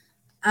it.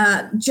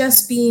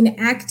 Just being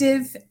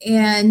active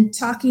and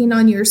talking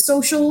on your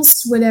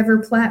socials, whatever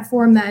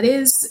platform that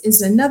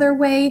is another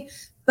way.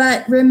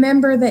 But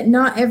remember that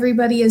not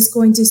everybody is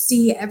going to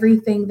see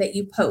everything that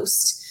you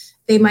post.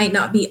 They might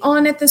not be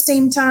on at the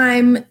same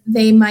time.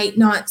 They might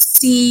not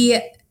see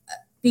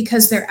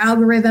because their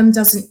algorithm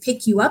doesn't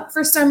pick you up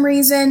for some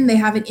reason. They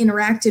haven't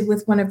interacted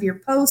with one of your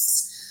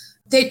posts.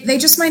 They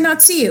just might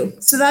not see you.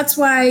 So that's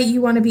why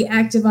you want to be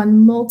active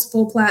on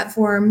multiple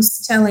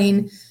platforms,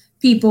 telling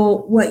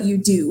people what you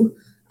do,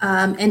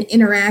 and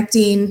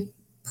interacting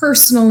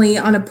personally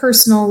on a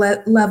personal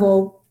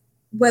level,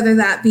 whether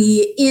that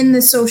be in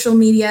the social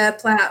media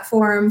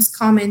platforms,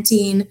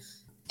 commenting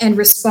and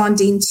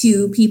responding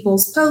to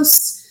people's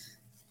posts,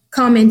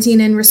 commenting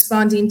and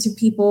responding to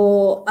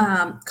people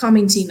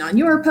commenting on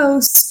your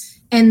posts,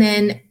 and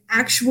then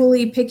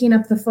actually picking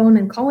up the phone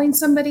and calling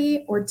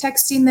somebody or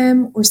texting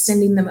them or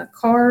sending them a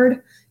card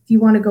if you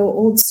want to go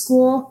old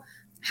school.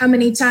 How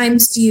many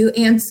times do you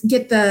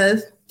get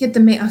the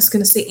mail? I was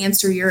going to say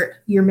answer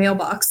your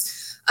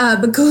mailbox,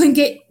 but go and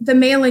get the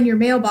mail in your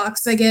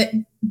mailbox. I get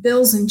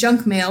bills and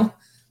junk mail,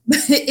 but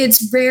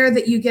it's rare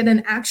that you get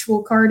an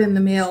actual card in the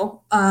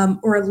mail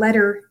or a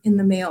letter in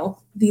the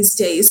mail these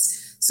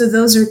days. So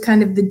those are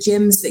kind of the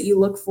gems that you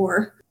look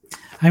for.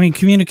 I mean,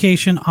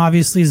 communication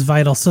obviously is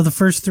vital. So the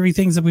first three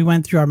things that we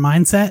went through are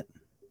mindset.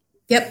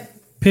 Yep.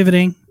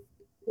 Pivoting.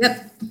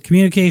 Yep.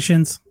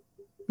 Communications.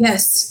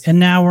 Yes. And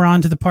now we're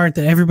on to the part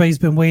that everybody's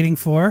been waiting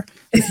for.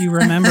 If you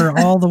remember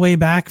all the way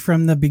back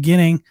from the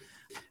beginning,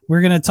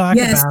 we're going to talk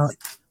about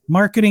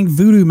marketing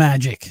voodoo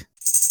magic.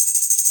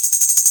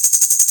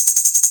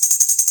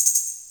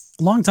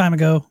 A long time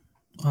ago,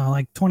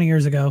 like 20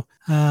 years ago,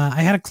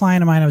 I had a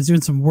client of mine I was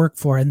doing some work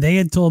for, and they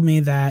had told me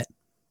that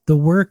the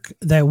work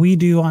that we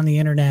do on the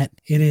internet,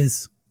 it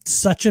is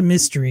such a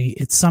mystery.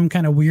 It's some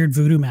kind of weird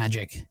voodoo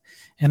magic.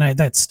 And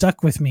that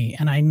stuck with me.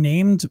 And I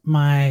named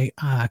my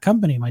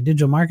company, my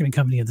digital marketing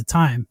company at the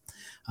time,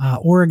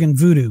 Oregon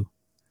Voodoo,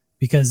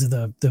 because of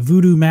the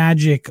voodoo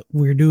magic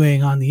we're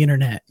doing on the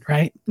internet,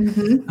 right?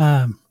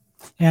 Mm-hmm.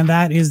 And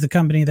that is the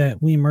company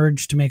that we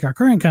merged to make our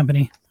current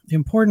company. The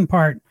important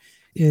part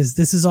is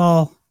it's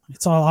all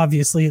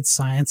obviously it's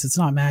science. It's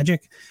not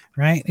magic,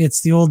 right?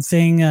 It's the old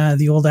thing,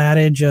 the old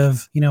adage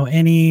of,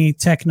 any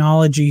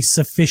technology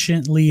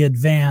sufficiently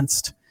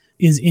advanced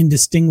is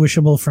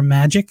indistinguishable from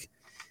magic.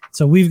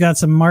 So we've got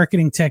some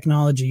marketing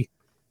technology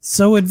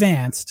so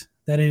advanced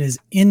that it is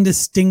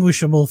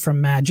indistinguishable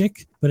from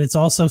magic, but it's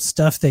also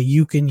stuff that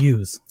you can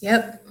use.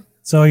 Yep.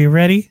 So are you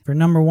ready for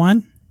number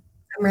one?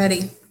 I'm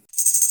ready.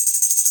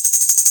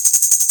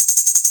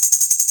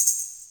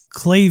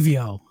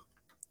 Klaviyo.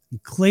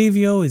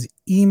 Klaviyo is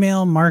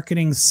email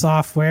marketing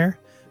software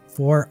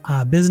for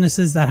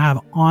businesses that have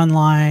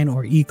online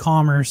or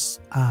e-commerce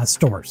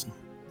stores.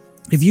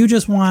 If you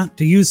just want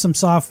to use some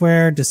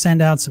software to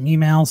send out some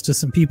emails to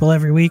some people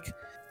every week,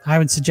 I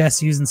would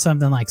suggest using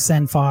something like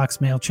SendFox,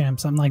 MailChimp,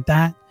 something like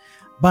that.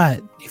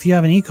 But if you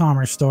have an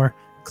e-commerce store,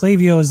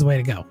 Klaviyo is the way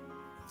to go.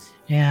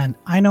 And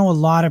I know a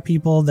lot of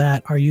people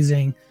that are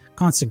using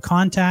Constant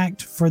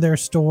Contact for their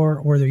store,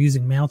 or they're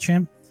using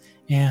MailChimp,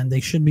 and they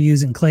should be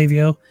using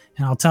Klaviyo.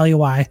 And I'll tell you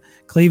why.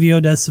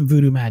 Klaviyo does some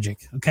voodoo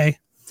magic, okay?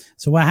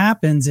 So what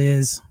happens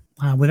is,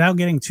 without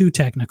getting too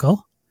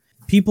technical,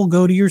 people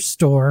go to your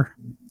store,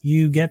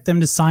 you get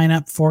them to sign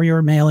up for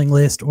your mailing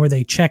list, or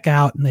they check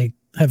out and they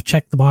have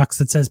checked the box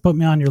that says, put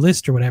me on your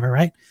list or whatever,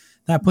 right?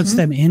 That puts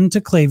them into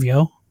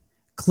Klaviyo.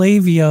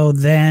 Klaviyo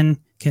then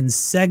can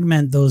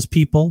segment those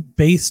people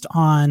based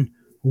on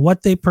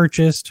what they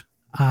purchased,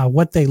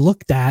 what they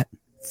looked at,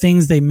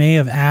 things they may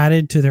have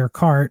added to their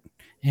cart,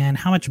 and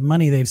how much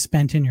money they've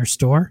spent in your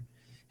store.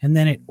 And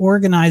then it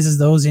organizes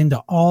those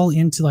into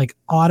like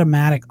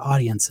automatic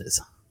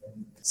audiences.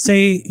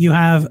 Say you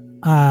have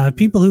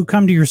people who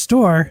come to your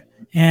store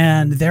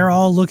and they're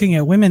all looking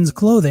at women's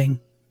clothing,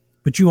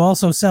 but you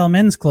also sell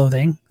men's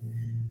clothing.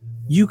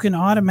 You can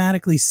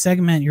automatically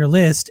segment your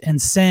list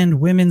and send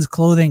women's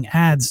clothing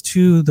ads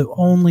to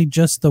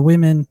just the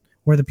women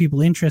or the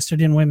people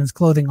interested in women's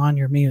clothing on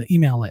your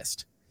email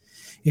list.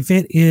 If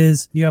it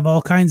is, you have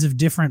all kinds of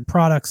different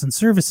products and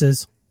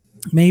services,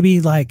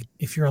 maybe like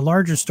if you're a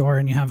larger store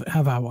and you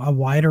have a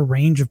wider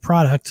range of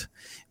product,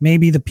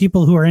 maybe the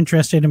people who are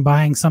interested in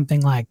buying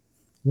something like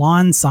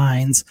lawn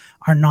signs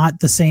are not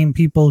the same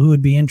people who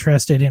would be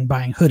interested in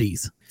buying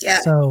hoodies. Yeah.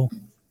 So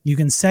you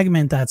can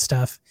segment that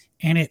stuff.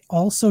 And it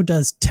also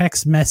does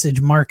text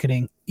message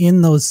marketing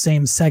in those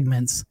same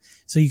segments.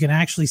 So you can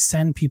actually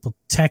send people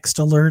text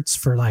alerts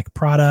for like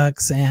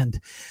products, and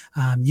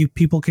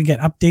people can get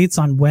updates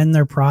on when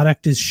their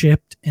product is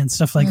shipped and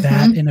stuff like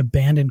that, in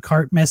abandoned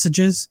cart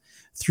messages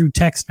through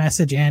text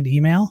message and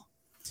email.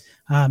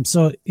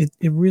 So it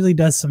really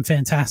does some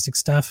fantastic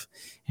stuff,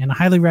 and I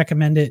highly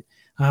recommend it.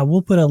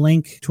 We'll put a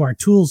link to our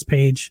tools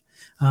page,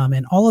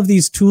 and all of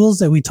these tools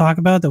that we talk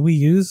about that we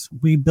use,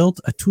 we built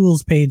a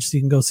tools page so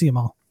you can go see them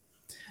all.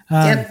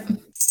 Yep.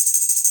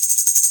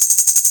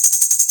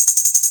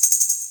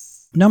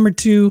 Number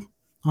 2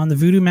 on the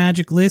Voodoo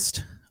Magic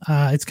list,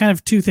 it's kind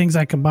of two things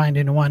I combined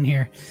into one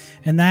here,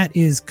 and that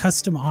is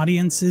custom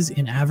audiences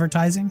in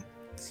advertising.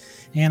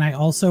 And I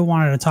also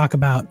wanted to talk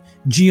about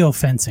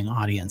geofencing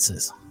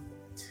audiences.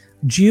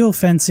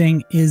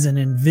 Geofencing is an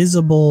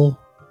invisible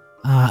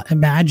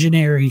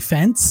imaginary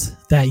fence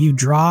that you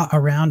draw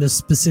around a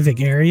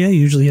specific area.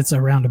 Usually it's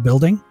around a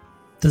building.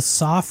 The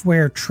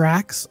software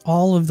tracks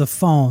all of the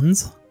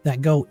phones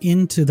that go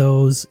into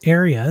those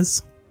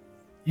areas,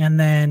 and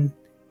then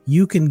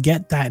you can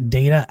get that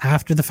data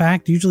after the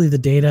fact. Usually the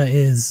data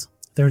is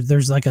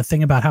there's like a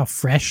thing about how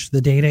fresh the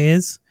data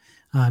is.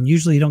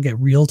 Usually you don't get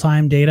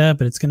real-time data,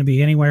 but it's going to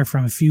be anywhere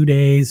from a few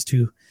days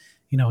to,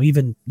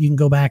 even you can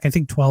go back, I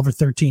think 12 or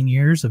 13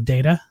 years of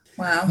data.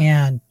 Wow.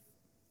 And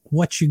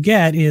what you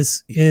get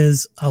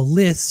is a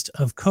list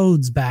of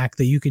codes back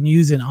that you can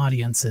use in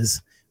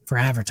audiences for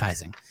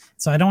advertising.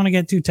 So I don't want to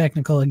get too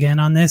technical again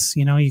on this.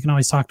 You can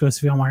always talk to us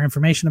if you want more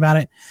information about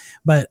it.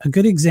 But a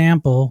good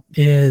example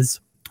is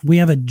we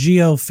have a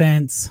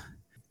geofence,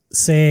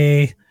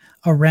 say,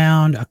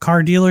 around a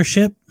car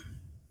dealership.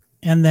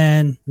 And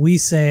then we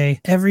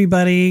say,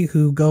 everybody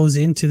who goes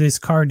into this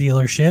car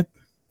dealership,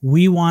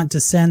 we want to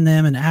send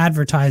them an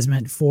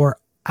advertisement for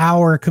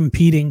our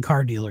competing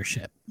car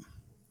dealership.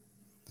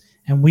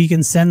 And we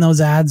can send those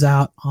ads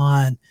out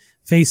on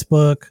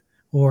Facebook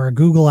or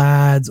Google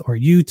Ads or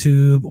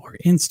YouTube or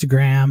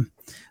Instagram.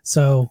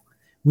 So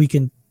we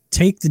can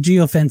take the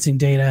geofencing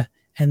data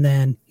and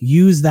then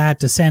use that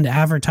to send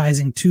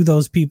advertising to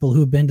those people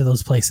who have been to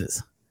those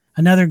places.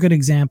 Another good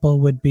example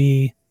would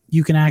be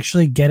you can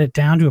actually get it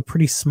down to a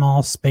pretty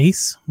small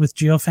space with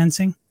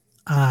geofencing.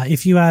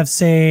 If you have,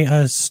 say,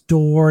 a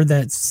store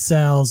that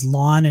sells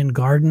lawn and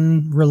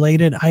garden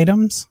related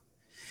items,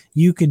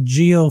 you could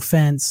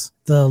geofence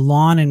the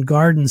lawn and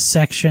garden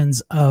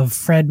sections of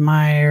Fred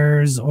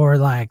Meyer's or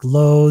like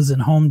Lowe's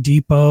and Home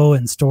Depot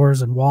and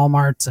stores and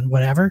Walmarts and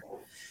whatever.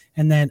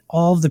 And then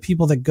all of the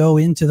people that go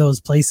into those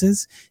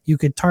places, you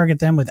could target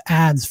them with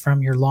ads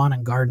from your lawn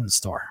and garden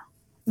store.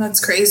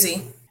 That's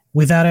crazy.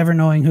 Without ever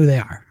knowing who they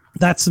are.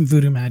 That's some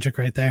voodoo magic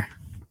right there.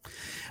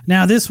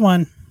 Now this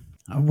one,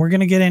 we're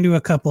going to get into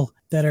a couple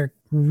that are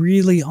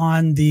really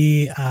on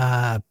the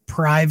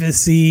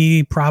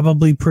privacy,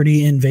 probably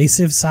pretty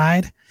invasive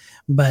side,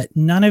 but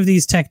none of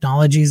these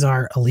technologies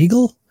are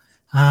illegal.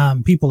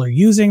 People are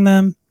using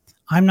them.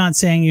 I'm not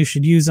saying you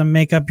should use them.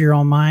 Make up your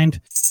own mind.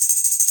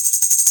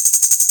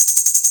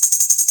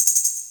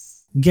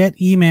 Get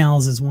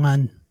Emails is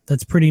one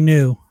that's pretty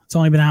new. It's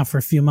only been out for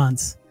a few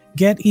months.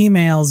 Get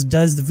Emails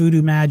does the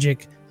voodoo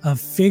magic of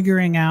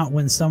figuring out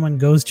when someone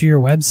goes to your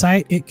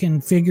website. It can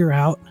figure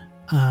out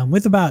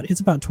it's about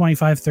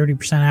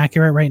 25-30%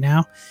 accurate right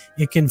now.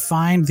 It can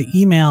find the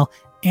email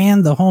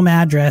and the home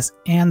address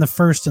and the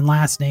first and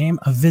last name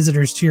of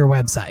visitors to your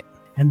website.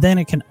 And then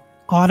it can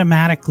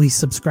automatically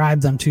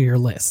subscribe them to your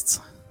lists.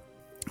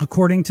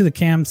 According to the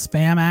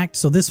CAN-SPAM Act,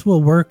 so this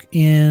will work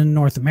in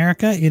North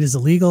America. It is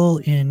illegal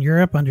in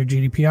Europe under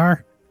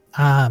GDPR.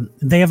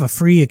 They have a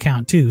free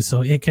account too,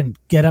 so it can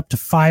get up to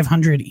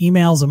 500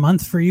 emails a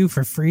month for you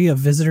for free of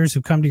visitors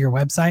who come to your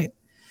website.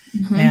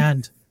 Mm-hmm.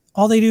 And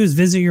all they do is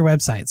visit your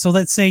website. So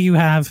let's say you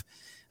have,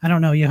 I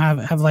don't know, you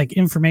have like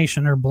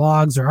information or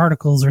blogs or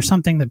articles or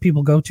something that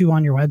people go to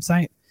on your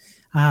website.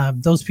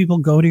 Those people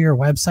go to your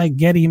website,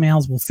 Get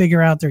Emails, will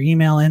figure out their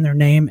email and their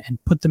name and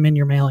put them in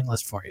your mailing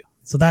list for you.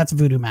 So that's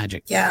voodoo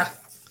magic. Yeah.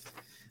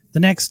 The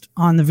next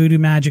on the voodoo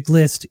magic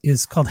list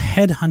is called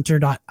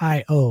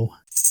headhunter.io.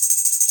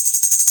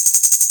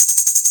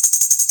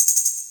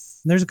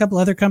 There's a couple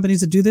other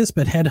companies that do this,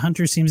 but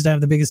Headhunter seems to have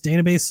the biggest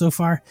database so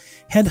far.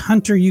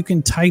 Headhunter, you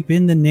can type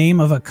in the name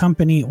of a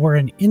company or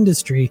an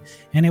industry,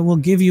 and it will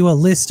give you a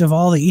list of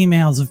all the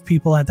emails of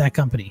people at that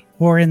company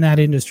or in that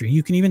industry.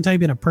 You can even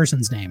type in a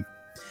person's name.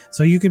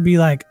 So you could be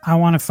like, I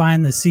want to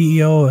find the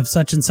CEO of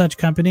such and such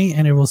company,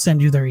 and it will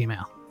send you their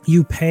email.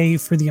 You pay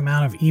for the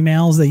amount of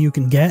emails that you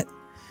can get,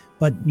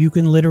 but you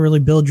can literally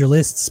build your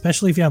list,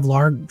 especially if you have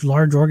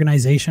large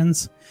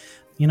organizations.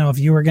 You know, if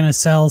you were going to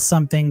sell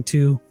something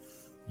to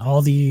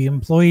all the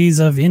employees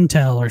of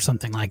Intel or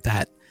something like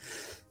that,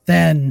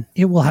 then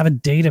it will have a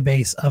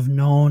database of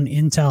known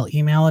Intel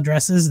email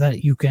addresses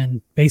that you can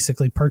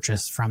basically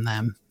purchase from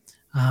them.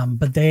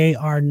 But they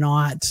are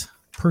not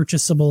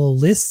purchasable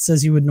lists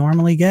as you would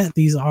normally get.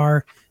 These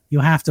are, you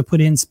have to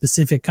put in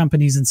specific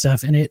companies and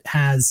stuff, and it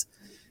has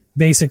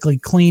basically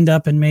cleaned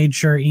up and made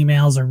sure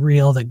emails are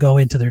real that go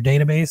into their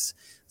database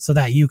so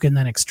that you can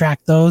then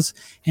extract those.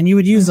 And you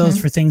would use those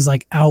for things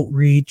like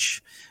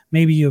outreach.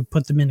 Maybe you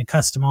put them into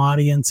custom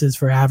audiences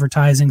for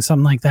advertising,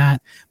 something like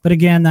that. But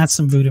again, that's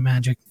some voodoo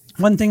magic.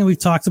 One thing we've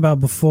talked about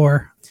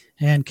before,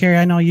 and Carrie,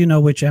 I know you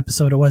know which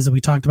episode it was that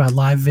we talked about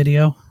live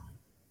video.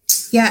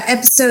 Yeah,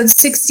 episode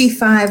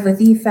 65 with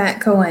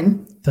Efat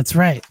Cohen. That's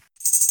right.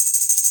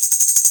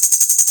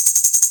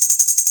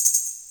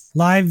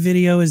 Live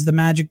video is the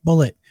magic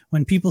bullet.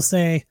 When people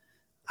say,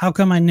 how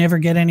come I never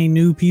get any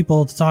new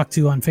people to talk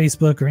to on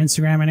Facebook or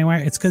Instagram anywhere?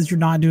 It's because you're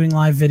not doing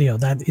live video.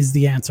 That is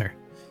the answer.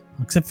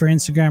 Except for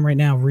Instagram right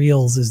now,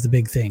 Reels is the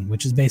big thing,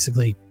 which is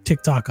basically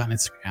TikTok on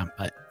Instagram.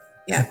 But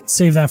yeah,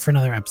 save that for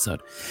another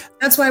episode.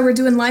 That's why we're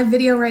doing live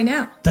video right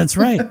now. That's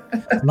right.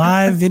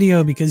 Live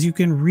video, because you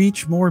can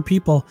reach more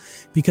people,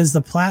 because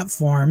the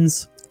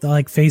platforms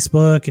like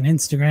Facebook and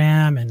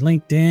Instagram and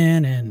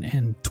LinkedIn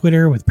and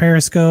Twitter with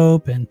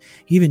Periscope and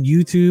even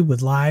YouTube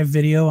with live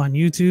video on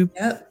YouTube.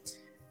 Yep.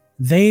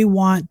 They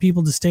want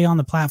people to stay on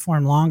the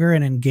platform longer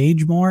and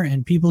engage more,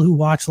 and people who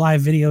watch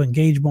live video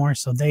engage more.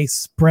 So they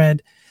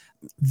spread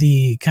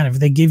the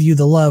they give you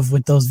the love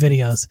with those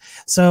videos.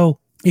 So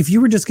if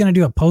you were just going to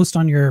do a post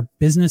on your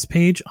business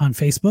page on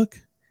Facebook,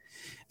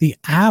 the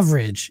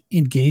average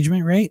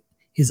engagement rate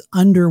is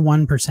under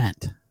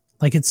 1%.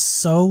 Like, it's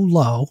so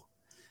low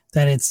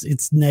that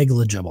it's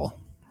negligible,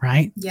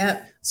 right?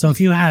 Yep. So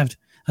if you have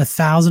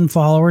 1,000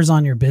 followers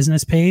on your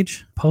business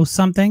page, post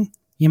something,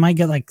 you might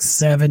get like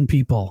 7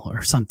 people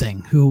or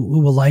something who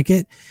will like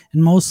it.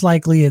 And most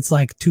likely it's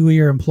like 2 of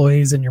your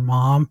employees and your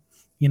mom,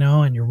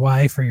 and your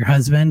wife or your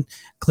husband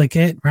click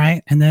it,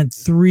 right? And then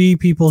 3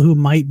 people who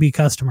might be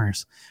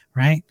customers,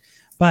 right?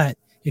 But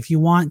if you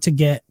want to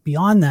get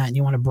beyond that and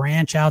you want to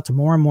branch out to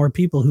more and more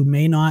people who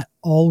may not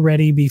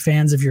already be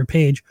fans of your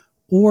page,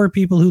 or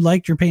people who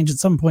liked your page at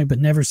some point but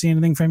never see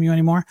anything from you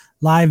anymore,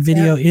 live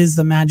video is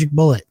the magic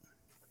bullet.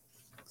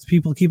 So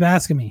people keep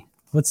asking me,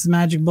 what's the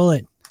magic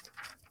bullet?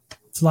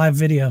 It's live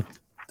video.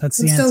 That's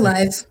the answer. Still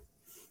live.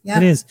 Yeah.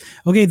 It is.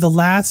 Okay, the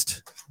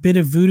last bit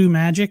of voodoo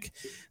magic.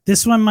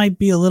 This one might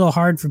be a little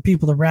hard for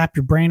people to wrap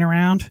your brain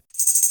around.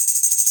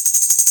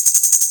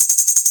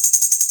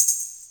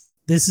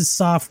 This is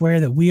software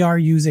that we are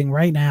using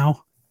right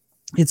now.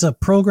 It's a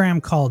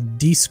program called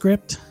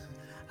Descript.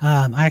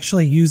 I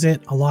actually use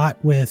it a lot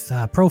with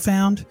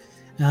Profound,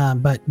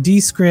 but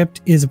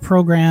Descript is a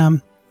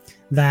program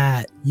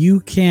that you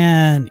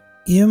can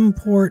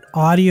import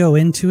audio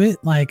into it.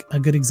 Like a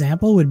good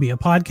example would be a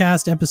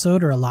podcast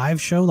episode or a live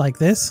show like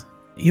this.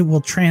 It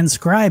will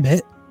transcribe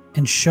it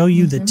and show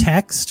you the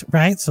text,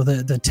 right? So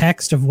the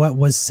text of what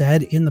was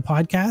said in the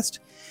podcast,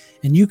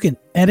 and you can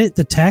edit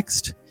the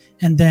text,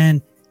 and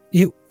then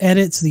it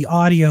edits the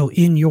audio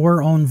in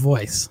your own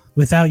voice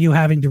without you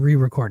having to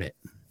re-record it.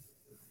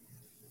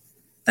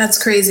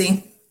 That's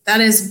crazy.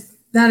 That is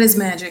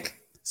magic.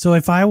 So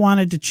if I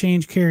wanted to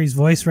change Carrie's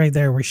voice right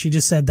there, where she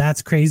just said,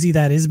 that's crazy,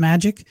 that is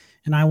magic,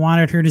 and I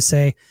wanted her to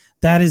say,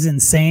 that is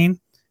insane,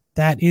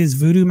 that is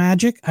voodoo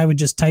magic, I would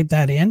just type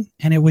that in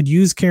and it would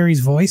use Carrie's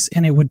voice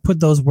and it would put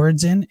those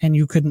words in and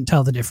you couldn't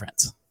tell the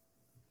difference.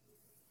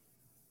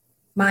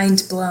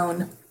 Mind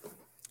blown.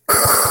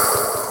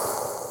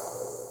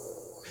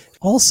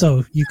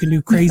 Also, you can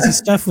do crazy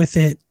stuff with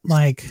it,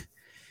 like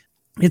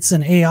it's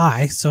an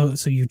AI, so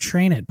you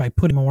train it by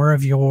putting more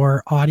of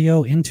your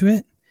audio into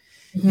it.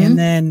 And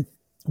then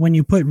when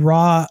you put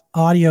raw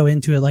audio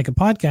into it, like a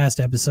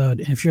podcast episode,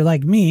 if you're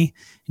like me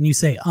and you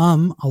say a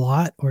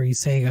lot, or you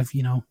say,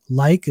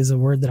 like is a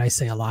word that I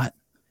say a lot.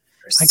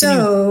 I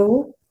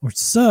can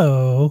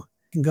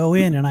go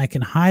in and I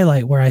can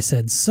highlight where I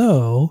said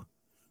so,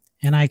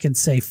 and I can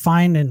say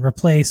find and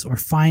replace or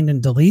find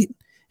and delete.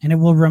 And it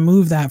will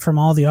remove that from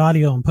all the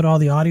audio and put all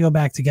the audio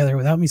back together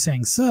without me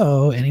saying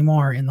so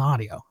anymore in the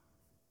audio.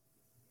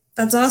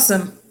 That's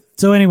awesome.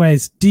 So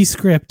anyways,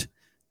 Descript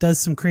does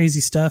some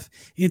crazy stuff.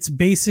 It's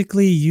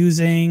basically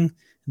using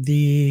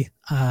the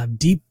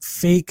deep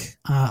fake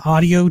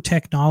audio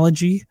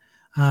technology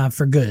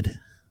for good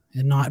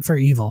and not for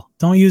evil.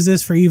 Don't use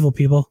this for evil,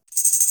 people.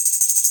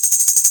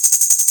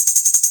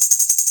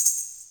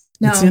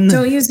 No,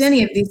 don't use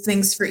any of these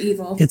things for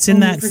evil. It's in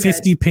that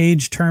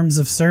 50-page terms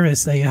of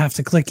service that you have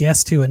to click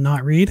yes to and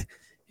not read.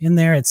 In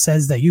there, it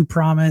says that you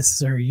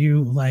promise, or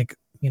you're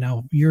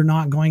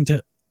not going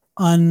to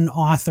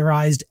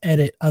unauthorized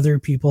edit other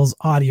people's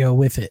audio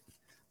with it.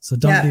 So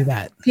don't do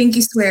that. Pinky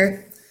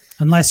swear.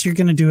 Unless you're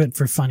going to do it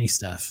for funny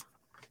stuff.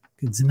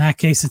 Because in that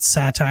case, it's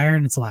satire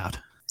and it's loud.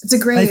 It's a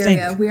gray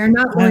area. We are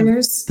not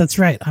lawyers. That's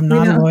right. I'm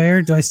not a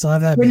lawyer. Do I still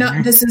have that?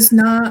 This is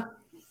not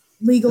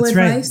legal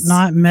advice. Right.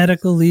 Not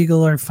medical,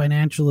 legal, or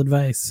financial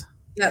advice.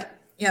 Yep.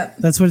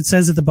 That's what it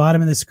says at the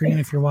bottom of the screen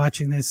if you're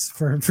watching this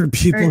for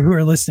people who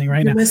are listening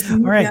right now. All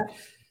right. Yeah.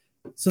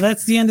 So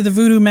that's the end of the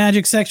voodoo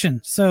magic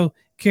section. So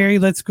Carrie,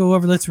 let's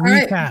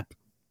recap.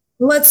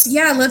 Right.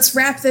 Let's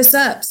wrap this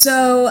up.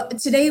 So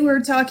today we're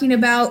talking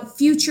about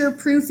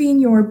future-proofing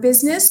your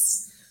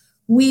business.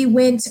 We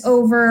went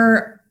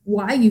over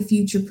why you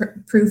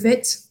future-proof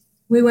it.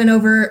 We went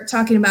over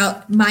talking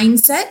about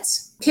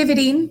mindset,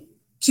 pivoting,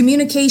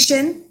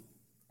 communication,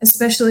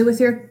 especially with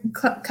your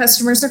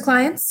customers or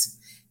clients,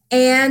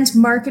 and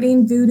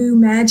marketing voodoo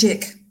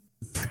magic.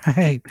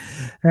 Right.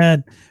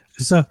 And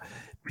so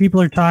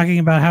people are talking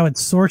about how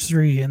it's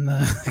sorcery in the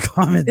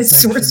comments.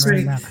 It's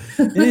sorcery. Right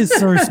now. It is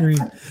sorcery.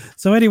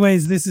 So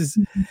anyways,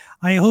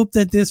 I hope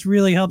that this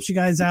really helps you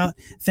guys out.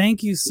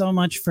 Thank you so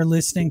much for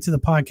listening to the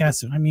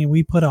podcast. I mean,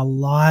 we put a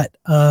lot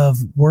of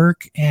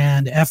work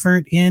and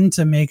effort in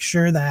to make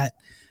sure that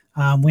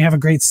we have a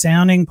great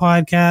sounding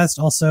podcast.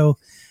 Also,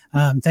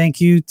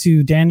 thank you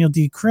to Daniel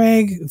D.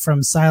 Craig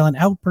from Silent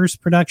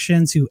Outburst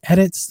Productions, who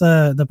edits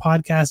the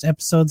podcast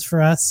episodes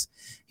for us.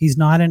 He's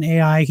not an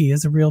AI. He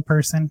is a real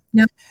person.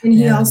 Yep. And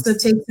he also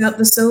takes out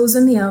the so's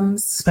and the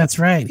ums. That's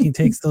right. He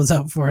takes those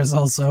out for us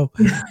also.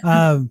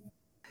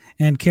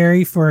 And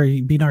Carrie for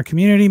being our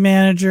community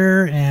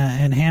manager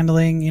and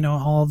handling,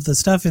 all of the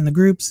stuff in the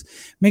groups.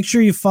 Make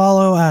sure you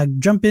follow,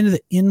 jump into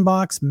the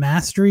Inbox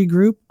Mastery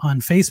group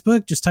on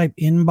Facebook. Just type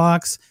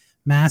Inbox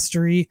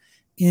Mastery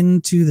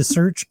into the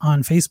search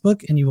on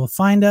Facebook and you will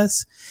find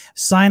us.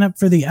 Sign up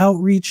for the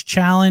Outreach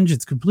Challenge.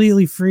 It's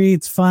completely free.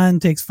 It's fun.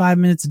 Takes 5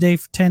 minutes a day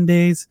for 10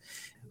 days.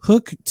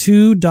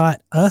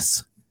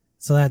 Hook2.us.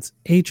 So that's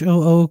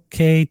HOOKTO.us/out,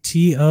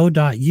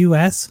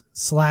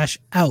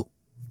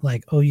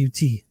 like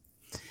OUT.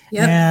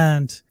 Yep.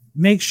 And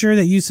make sure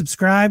that you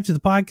subscribe to the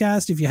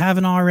podcast if you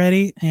haven't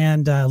already,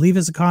 and leave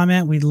us a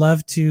comment. We'd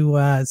love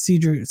to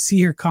see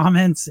your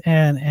comments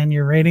and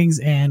your ratings,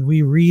 and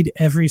we read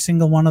every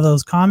single one of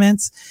those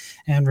comments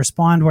and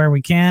respond where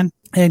we can.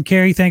 And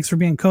Carrie, thanks for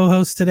being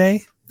co-host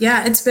today.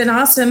 Yeah, it's been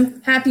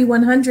awesome. Happy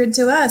 100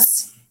 to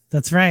us.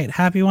 That's right.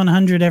 Happy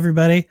 100,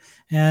 everybody.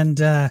 And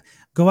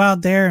go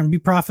out there and be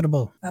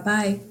profitable.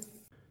 Bye-bye.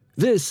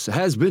 This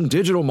has been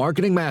Digital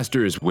Marketing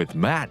Masters with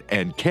Matt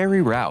and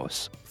Carrie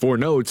Rouse. For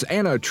notes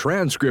and a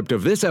transcript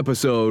of this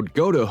episode,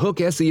 go to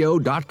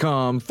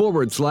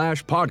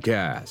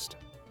hookseo.com/podcast.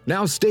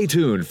 Now stay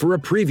tuned for a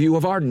preview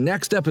of our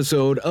next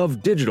episode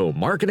of Digital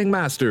Marketing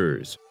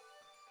Masters.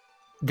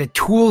 The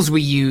tools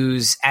we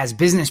use as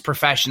business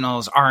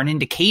professionals are an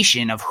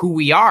indication of who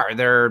we are.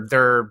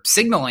 They're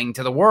signaling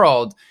to the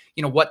world,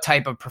 what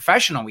type of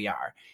professional we are.